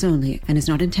purposes only and is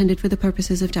not intended for the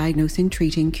purposes of diagnosing,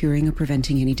 treating, curing, or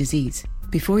preventing any disease.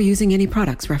 Before using any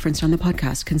products referenced on the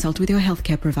podcast, consult with your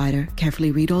healthcare provider,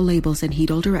 carefully read all labels, and heed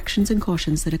all directions and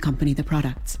cautions that accompany the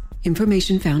products.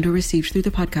 Information found or received through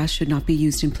the podcast should not be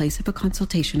used in place of a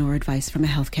consultation or advice from a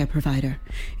healthcare provider.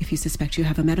 If you suspect you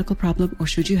have a medical problem or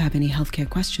should you have any healthcare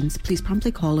questions, please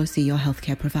promptly call or see your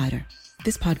healthcare provider.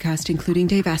 This podcast, including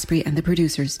Dave Asprey and the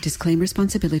producers, disclaim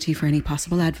responsibility for any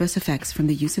possible adverse effects from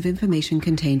the use of information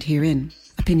contained herein.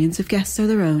 Opinions of guests are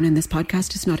their own, and this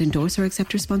podcast does not endorse or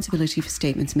accept responsibility for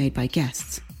statements made by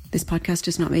guests. This podcast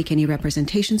does not make any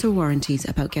representations or warranties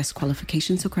about guest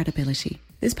qualifications or credibility.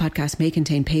 This podcast may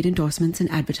contain paid endorsements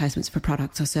and advertisements for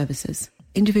products or services.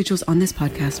 Individuals on this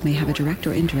podcast may have a direct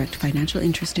or indirect financial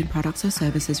interest in products or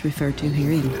services referred to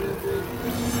herein.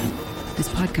 This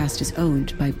podcast is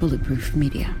owned by Bulletproof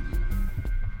Media.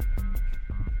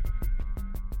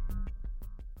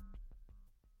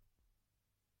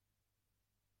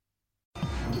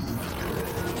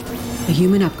 The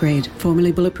Human Upgrade,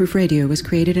 formerly Bulletproof Radio, was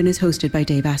created and is hosted by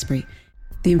Dave Asprey.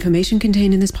 The information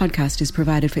contained in this podcast is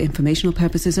provided for informational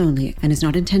purposes only and is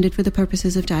not intended for the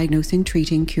purposes of diagnosing,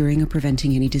 treating, curing, or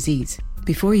preventing any disease.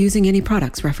 Before using any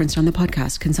products referenced on the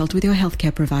podcast, consult with your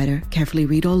healthcare provider, carefully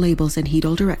read all labels, and heed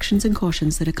all directions and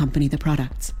cautions that accompany the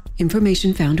products.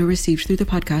 Information found or received through the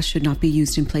podcast should not be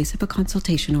used in place of a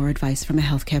consultation or advice from a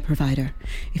healthcare provider.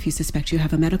 If you suspect you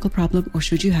have a medical problem or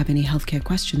should you have any healthcare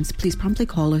questions, please promptly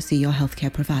call or see your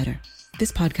healthcare provider.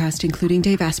 This podcast, including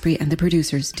Dave Asprey and the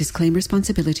producers, disclaim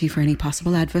responsibility for any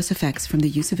possible adverse effects from the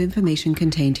use of information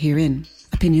contained herein.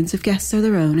 Opinions of guests are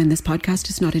their own, and this podcast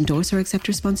does not endorse or accept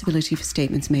responsibility for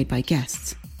statements made by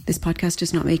guests. This podcast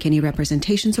does not make any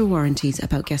representations or warranties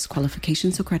about guest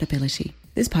qualifications or credibility.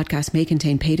 This podcast may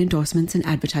contain paid endorsements and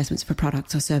advertisements for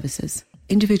products or services.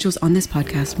 Individuals on this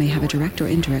podcast may have a direct or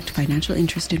indirect financial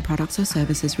interest in products or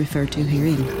services referred to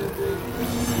herein.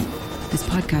 This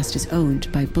podcast is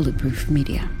owned by Bulletproof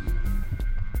Media.